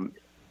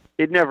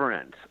 It never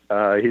ends.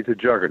 He's a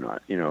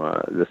juggernaut.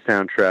 The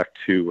soundtrack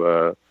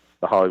to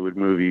the Hollywood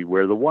movie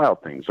Where the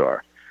Wild Things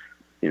Are.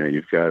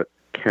 You've got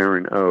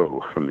Karen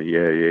O from the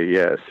Yeah Yeah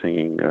Yeah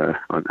singing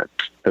on that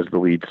as the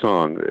lead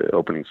song, the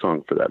opening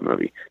song for that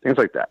movie. Things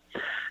like that.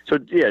 So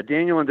yeah,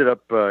 Daniel ended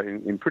up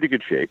in pretty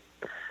good shape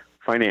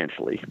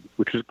financially,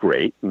 which is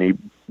great, and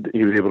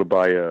he was able to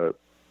buy a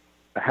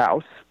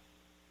house,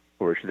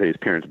 or I should say his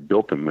parents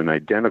built him an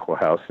identical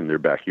house in their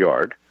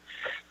backyard.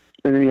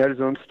 And then he had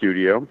his own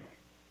studio.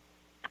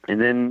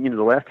 And then,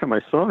 the last time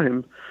I saw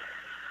him,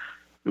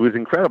 it was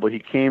incredible. He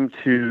came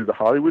to the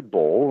Hollywood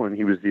Bowl, and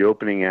he was the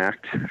opening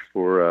act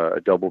for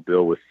a double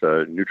bill with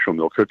Neutral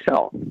Milk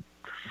Hotel,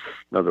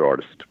 another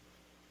artist,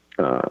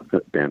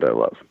 band I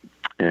love.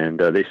 And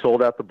they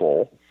sold out the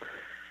bowl.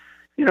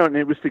 And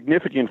it was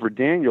significant for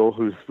Daniel,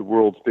 who's the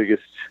world's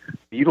biggest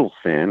Beatles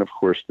fan. Of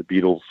course, the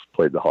Beatles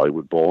played the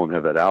Hollywood Bowl and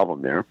have that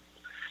album there.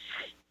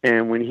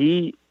 And when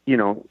he,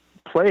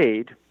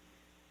 played,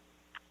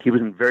 he was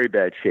in very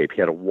bad shape. He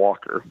had a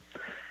walker,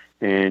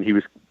 and he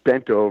was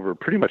bent over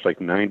pretty much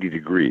like 90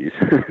 degrees.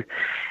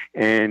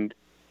 And,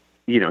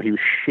 he was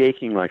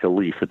shaking like a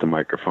leaf at the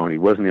microphone. He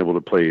wasn't able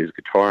to play his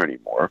guitar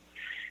anymore.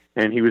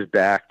 And he was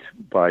backed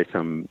by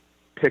some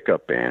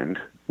pickup band,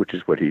 which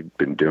is what he'd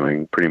been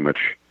doing pretty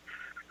much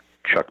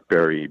Chuck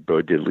Berry,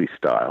 Bo Diddley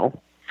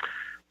style.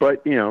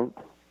 But,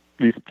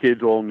 these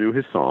kids all knew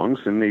his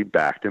songs, and they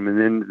backed him. And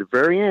then at the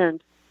very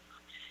end,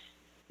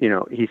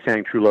 he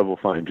sang True Love Will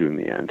Find You in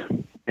the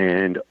end.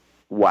 And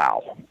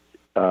wow.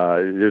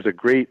 There's a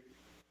great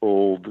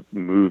old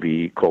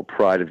movie called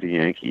Pride of the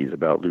Yankees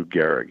about Lou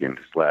Gehrig and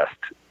his last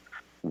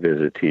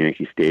visit to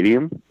Yankee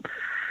Stadium.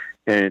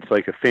 And it's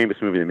like a famous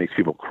movie that makes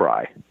people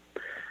cry.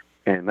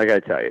 And I got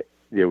to tell you,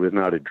 there was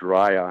not a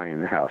dry eye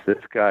in the house.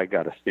 This guy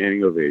got a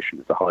standing ovation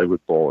at the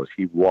Hollywood Bowl as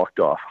he walked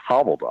off,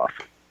 hobbled off.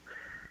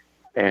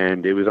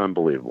 And it was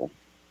unbelievable.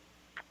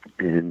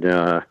 And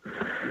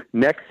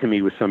next to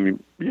me was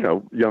some,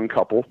 young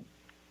couple,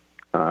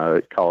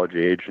 college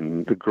age,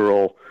 and the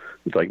girl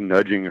was like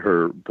nudging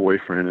her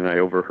boyfriend, and I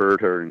overheard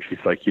her, and she's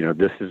like,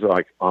 this is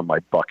like on my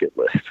bucket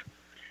list.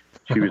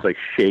 She was like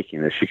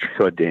shaking as she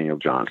saw Daniel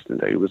Johnston.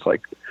 It was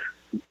like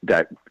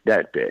that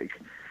big.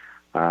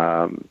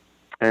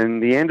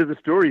 And the end of the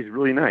story is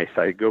really nice.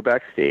 I go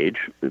backstage,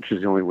 which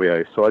is the only way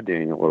I saw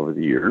Daniel over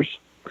the years.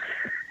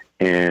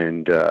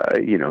 And,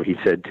 he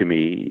said to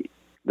me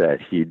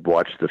that he'd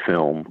watched the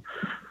film,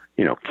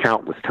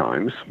 countless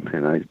times,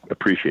 and I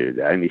appreciated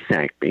that. And he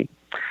thanked me.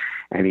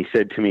 And he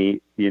said to me,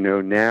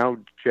 now,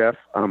 Jeff,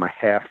 I'm a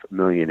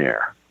 $500,000.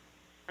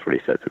 That's what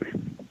he said to me.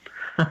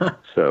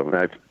 So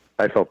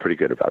I felt pretty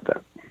good about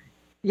that.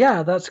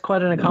 Yeah, that's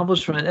quite an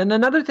accomplishment. And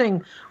another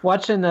thing,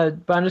 watching the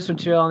bonus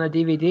material on the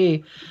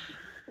DVD,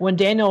 when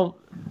Daniel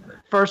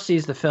first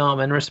sees the film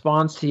and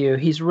responds to you,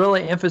 he's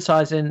really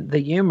emphasizing the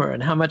humor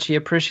and how much he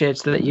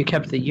appreciates that you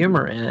kept the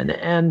humor in.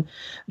 And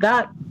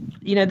that,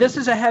 this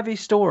is a heavy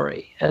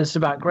story. It's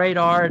about great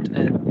art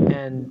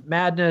and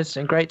madness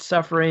and great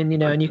suffering,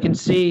 and you can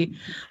see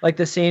like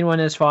the scene when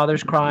his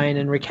father's crying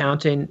and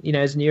recounting,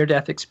 his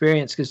near-death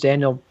experience because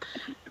Daniel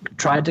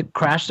tried to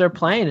crash their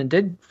plane and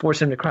did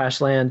force him to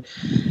crash land.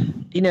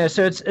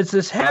 So it's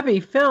this heavy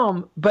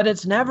film, but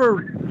it's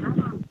never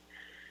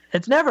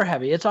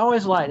heavy. It's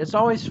always light. It's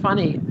always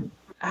funny.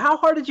 How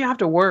hard did you have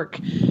to work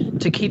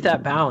to keep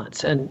that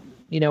balance? And,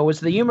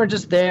 was the humor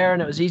just there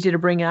and it was easy to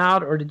bring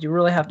out, or did you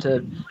really have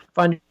to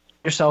find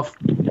yourself,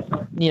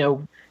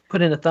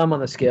 putting a thumb on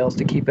the scales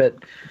to keep it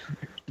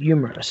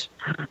humorous?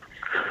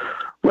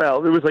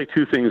 Well, there was like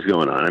two things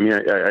going on. I mean,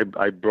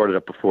 I brought it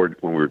up before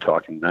when we were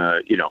talking.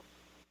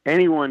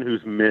 Anyone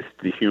who's missed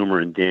the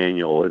humor in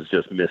Daniel has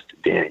just missed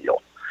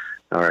Daniel.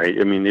 All right.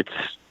 I mean,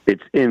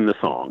 it's in the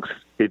songs.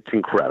 It's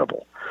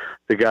incredible.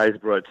 The guys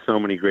brought so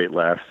many great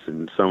laughs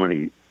and so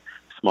many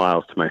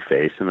smiles to my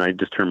face. And I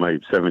just turned my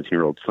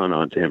 17-year-old son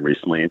on to him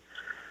recently. And,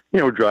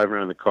 we're driving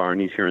around the car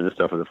and he's hearing this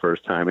stuff for the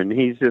first time. And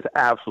he's just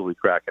absolutely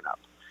cracking up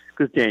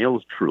because Daniel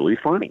is truly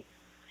funny.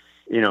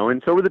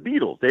 And so were the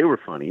Beatles. They were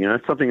funny.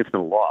 It's something that's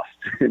been lost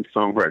in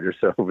songwriters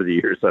over the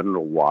years. I don't know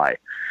why.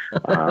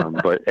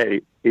 But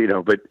I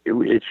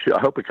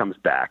hope it comes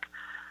back.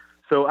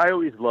 So I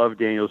always loved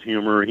Daniel's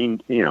humor.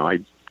 Him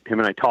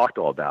and I talked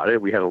all about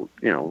it. We had a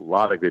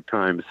lot of good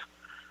times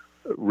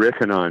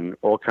riffing on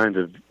all kinds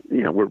of,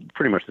 we're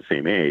pretty much the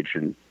same age.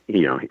 And,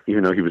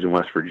 even though he was in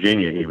West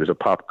Virginia, he was a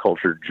pop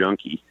culture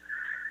junkie.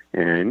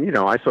 And,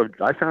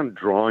 I found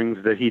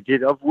drawings that he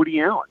did of Woody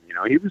Allen.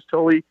 He was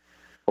totally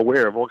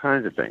aware of all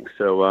kinds of things.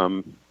 So,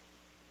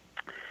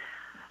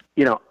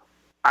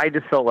 I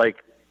just felt like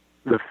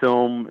the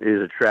film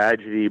is a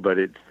tragedy, but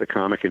it's the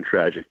comic and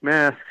tragic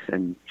masks,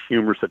 and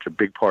humor is such a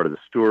big part of the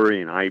story.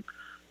 And I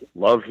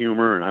love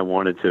humor, and I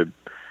wanted to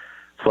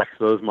flex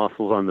those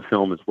muscles on the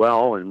film as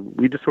well. And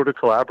we just sort of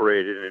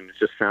collaborated, and it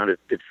just found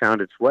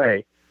its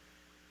way.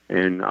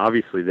 And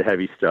obviously, the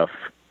heavy stuff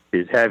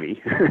is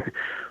heavy,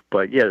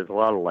 but yeah, there's a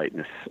lot of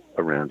lightness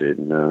around it.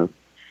 And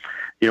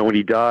when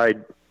he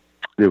died,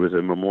 there was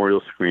a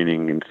memorial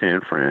screening in San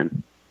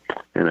Fran,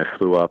 and I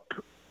flew up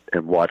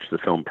and watched the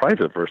film probably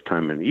for the first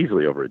time in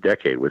easily over a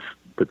decade with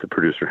the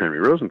producer Henry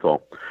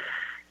Rosenthal.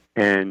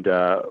 And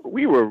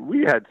we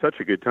had such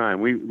a good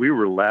time. We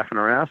were laughing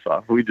our ass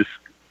off.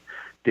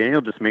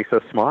 Daniel just makes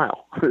us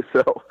smile.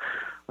 So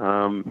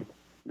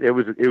it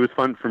was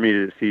fun for me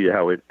to see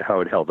how it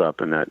held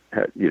up, and that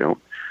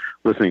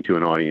listening to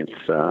an audience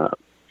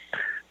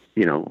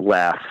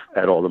laugh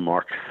at all the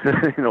marks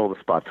and all the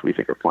spots we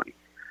think are funny.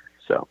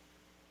 So.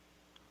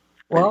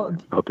 Well,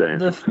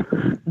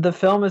 the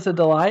film is a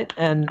delight,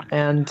 and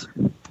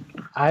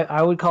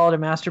I would call it a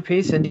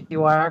masterpiece, and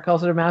DYR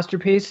calls it a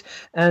masterpiece.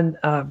 And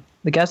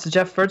the guest is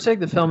Jeff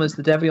Fertzig. The film is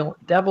The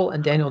Devil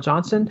and Daniel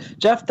Johnston.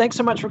 Jeff, thanks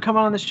so much for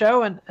coming on the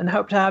show, and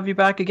hope to have you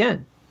back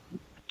again.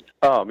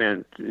 Oh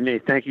man,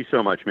 Nate, thank you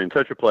so much, man.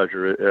 Such a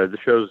pleasure. The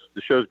show's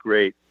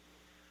great.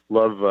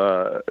 Love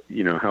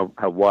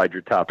how wide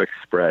your topics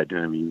spread.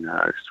 I mean,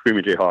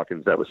 Screaming Jay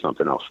Hawkins, that was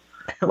something else.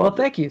 Well,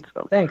 thank you.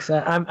 So. Thanks.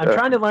 I'm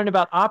trying to learn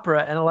about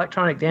opera and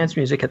electronic dance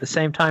music at the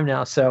same time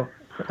now, so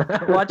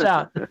watch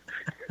out.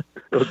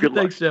 Well, good luck.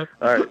 Thanks, Jeff.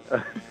 All right.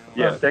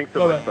 Yeah, thanks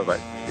so much. Bye-bye.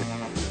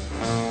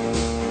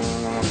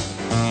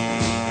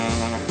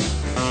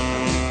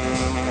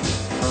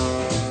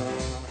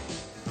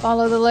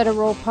 Follow the Let It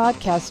Roll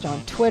podcast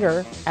on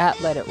Twitter at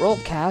Let It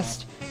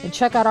Rollcast, and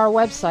check out our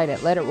website at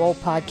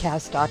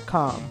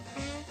letitrollpodcast.com.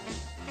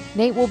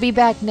 Nate will be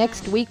back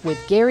next week with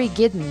Gary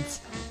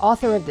Giddens,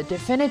 author of the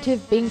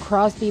definitive Bing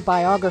Crosby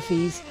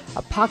biographies,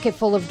 A Pocket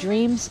Full of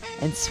Dreams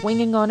and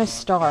Swinging on a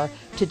Star,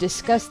 to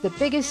discuss the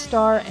biggest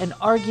star and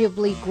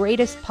arguably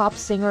greatest pop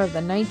singer of the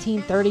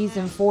 1930s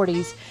and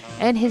 40s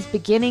and his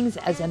beginnings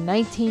as a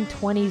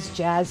 1920s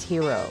jazz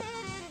hero.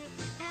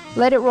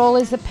 Let It Roll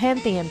is a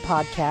Pantheon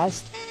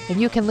podcast, and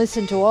you can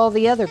listen to all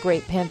the other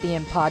great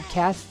Pantheon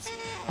podcasts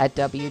at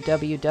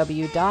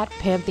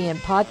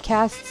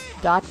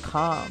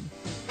www.pantheonpodcasts.com.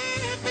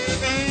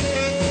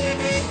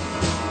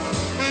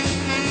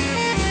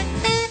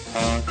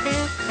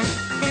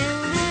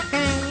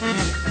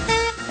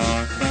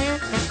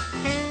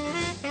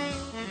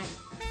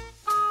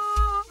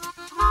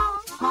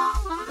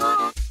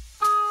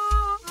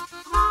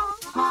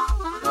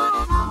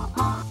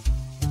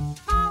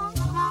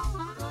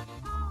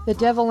 The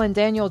Devil and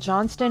Daniel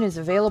Johnston is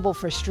available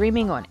for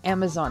streaming on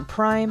Amazon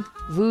Prime,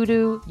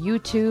 Vudu,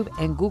 YouTube,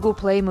 and Google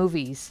Play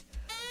Movies.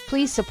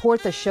 Please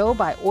support the show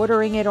by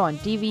ordering it on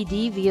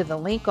DVD via the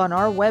link on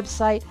our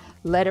website,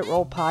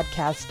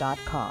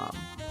 letitrollpodcast.com.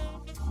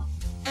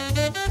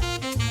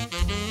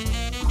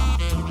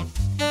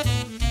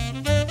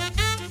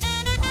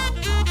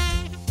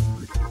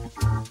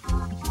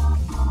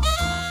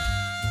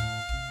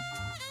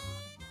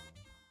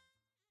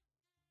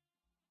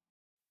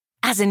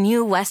 As a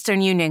new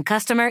Western Union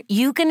customer,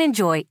 you can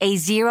enjoy a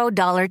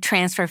 $0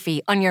 transfer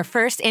fee on your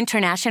first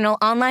international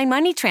online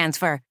money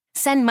transfer.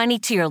 Send money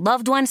to your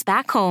loved ones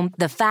back home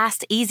the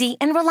fast, easy,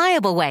 and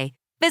reliable way.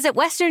 Visit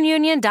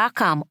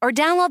westernunion.com or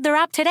download their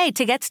app today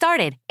to get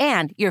started.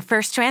 And your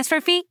first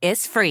transfer fee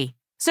is free.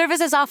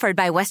 Services offered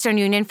by Western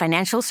Union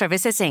Financial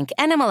Services, Inc.,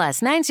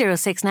 NMLS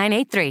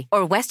 906983,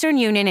 or Western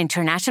Union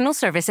International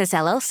Services,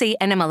 LLC,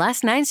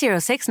 NMLS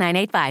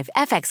 906985.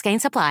 FX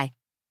gains apply.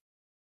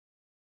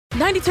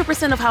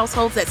 92% of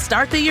households that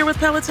start the year with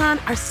Peloton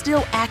are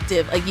still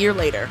active a year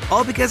later.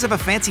 All because of a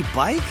fancy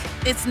bike?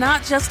 It's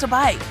not just a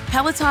bike.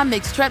 Peloton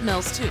makes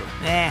treadmills, too.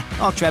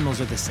 All treadmills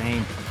are the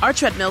same. Our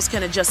treadmills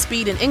can adjust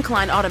speed and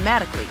incline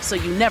automatically, so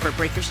you never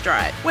break your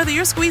stride. Whether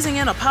you're squeezing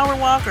in a power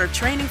walk or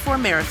training for a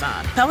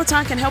marathon,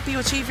 Peloton can help you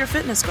achieve your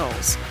fitness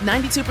goals.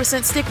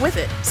 92% stick with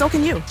it. So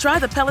can you. Try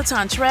the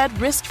Peloton Tread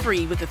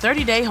risk-free with a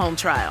 30-day home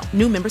trial.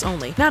 New members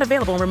only. Not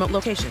available in remote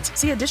locations.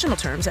 See additional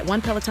terms at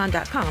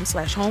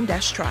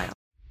onepeloton.com/home-trial.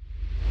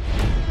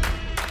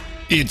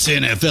 It's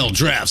NFL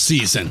draft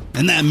season,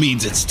 and that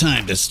means it's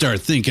time to start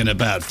thinking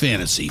about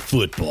fantasy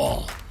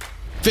football.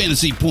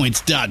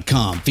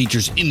 FantasyPoints.com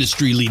features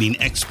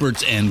industry-leading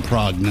experts and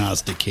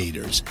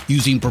prognosticators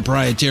using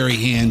proprietary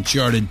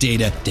hand-charted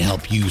data to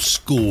help you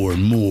score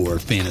more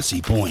fantasy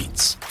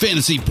points.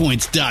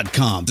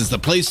 FantasyPoints.com is the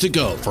place to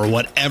go for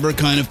whatever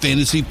kind of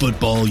fantasy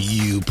football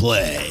you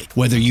play.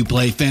 Whether you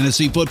play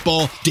fantasy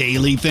football,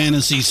 daily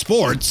fantasy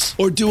sports,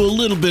 or do a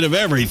little bit of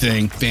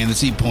everything,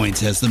 Fantasy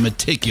Points has the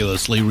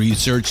meticulously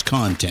researched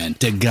content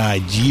to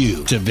guide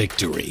you to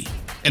victory.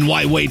 And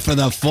why wait for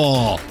the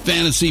fall?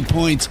 Fantasy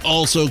Points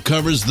also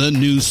covers the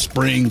new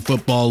spring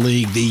football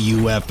league, the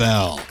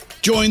UFL.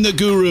 Join the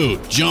guru,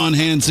 John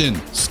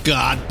Hansen,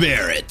 Scott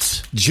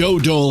Barrett, Joe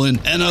Dolan,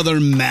 and other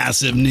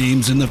massive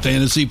names in the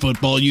fantasy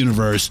football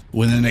universe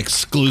with an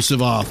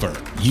exclusive offer.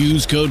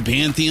 Use code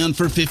Pantheon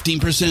for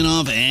 15%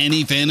 off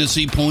any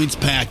Fantasy Points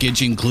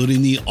package,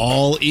 including the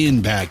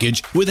all-in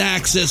package, with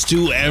access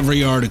to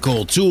every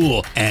article,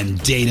 tool, and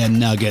data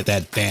nugget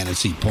that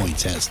Fantasy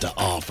Points has to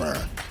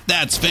offer.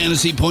 That's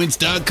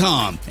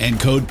FantasyPoints.com and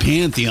code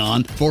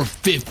Pantheon for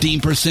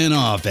 15%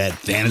 off at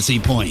Fantasy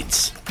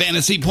Points.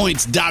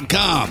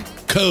 FantasyPoints.com,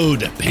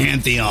 code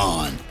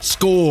Pantheon.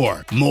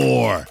 Score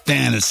more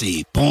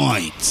fantasy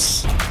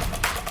points.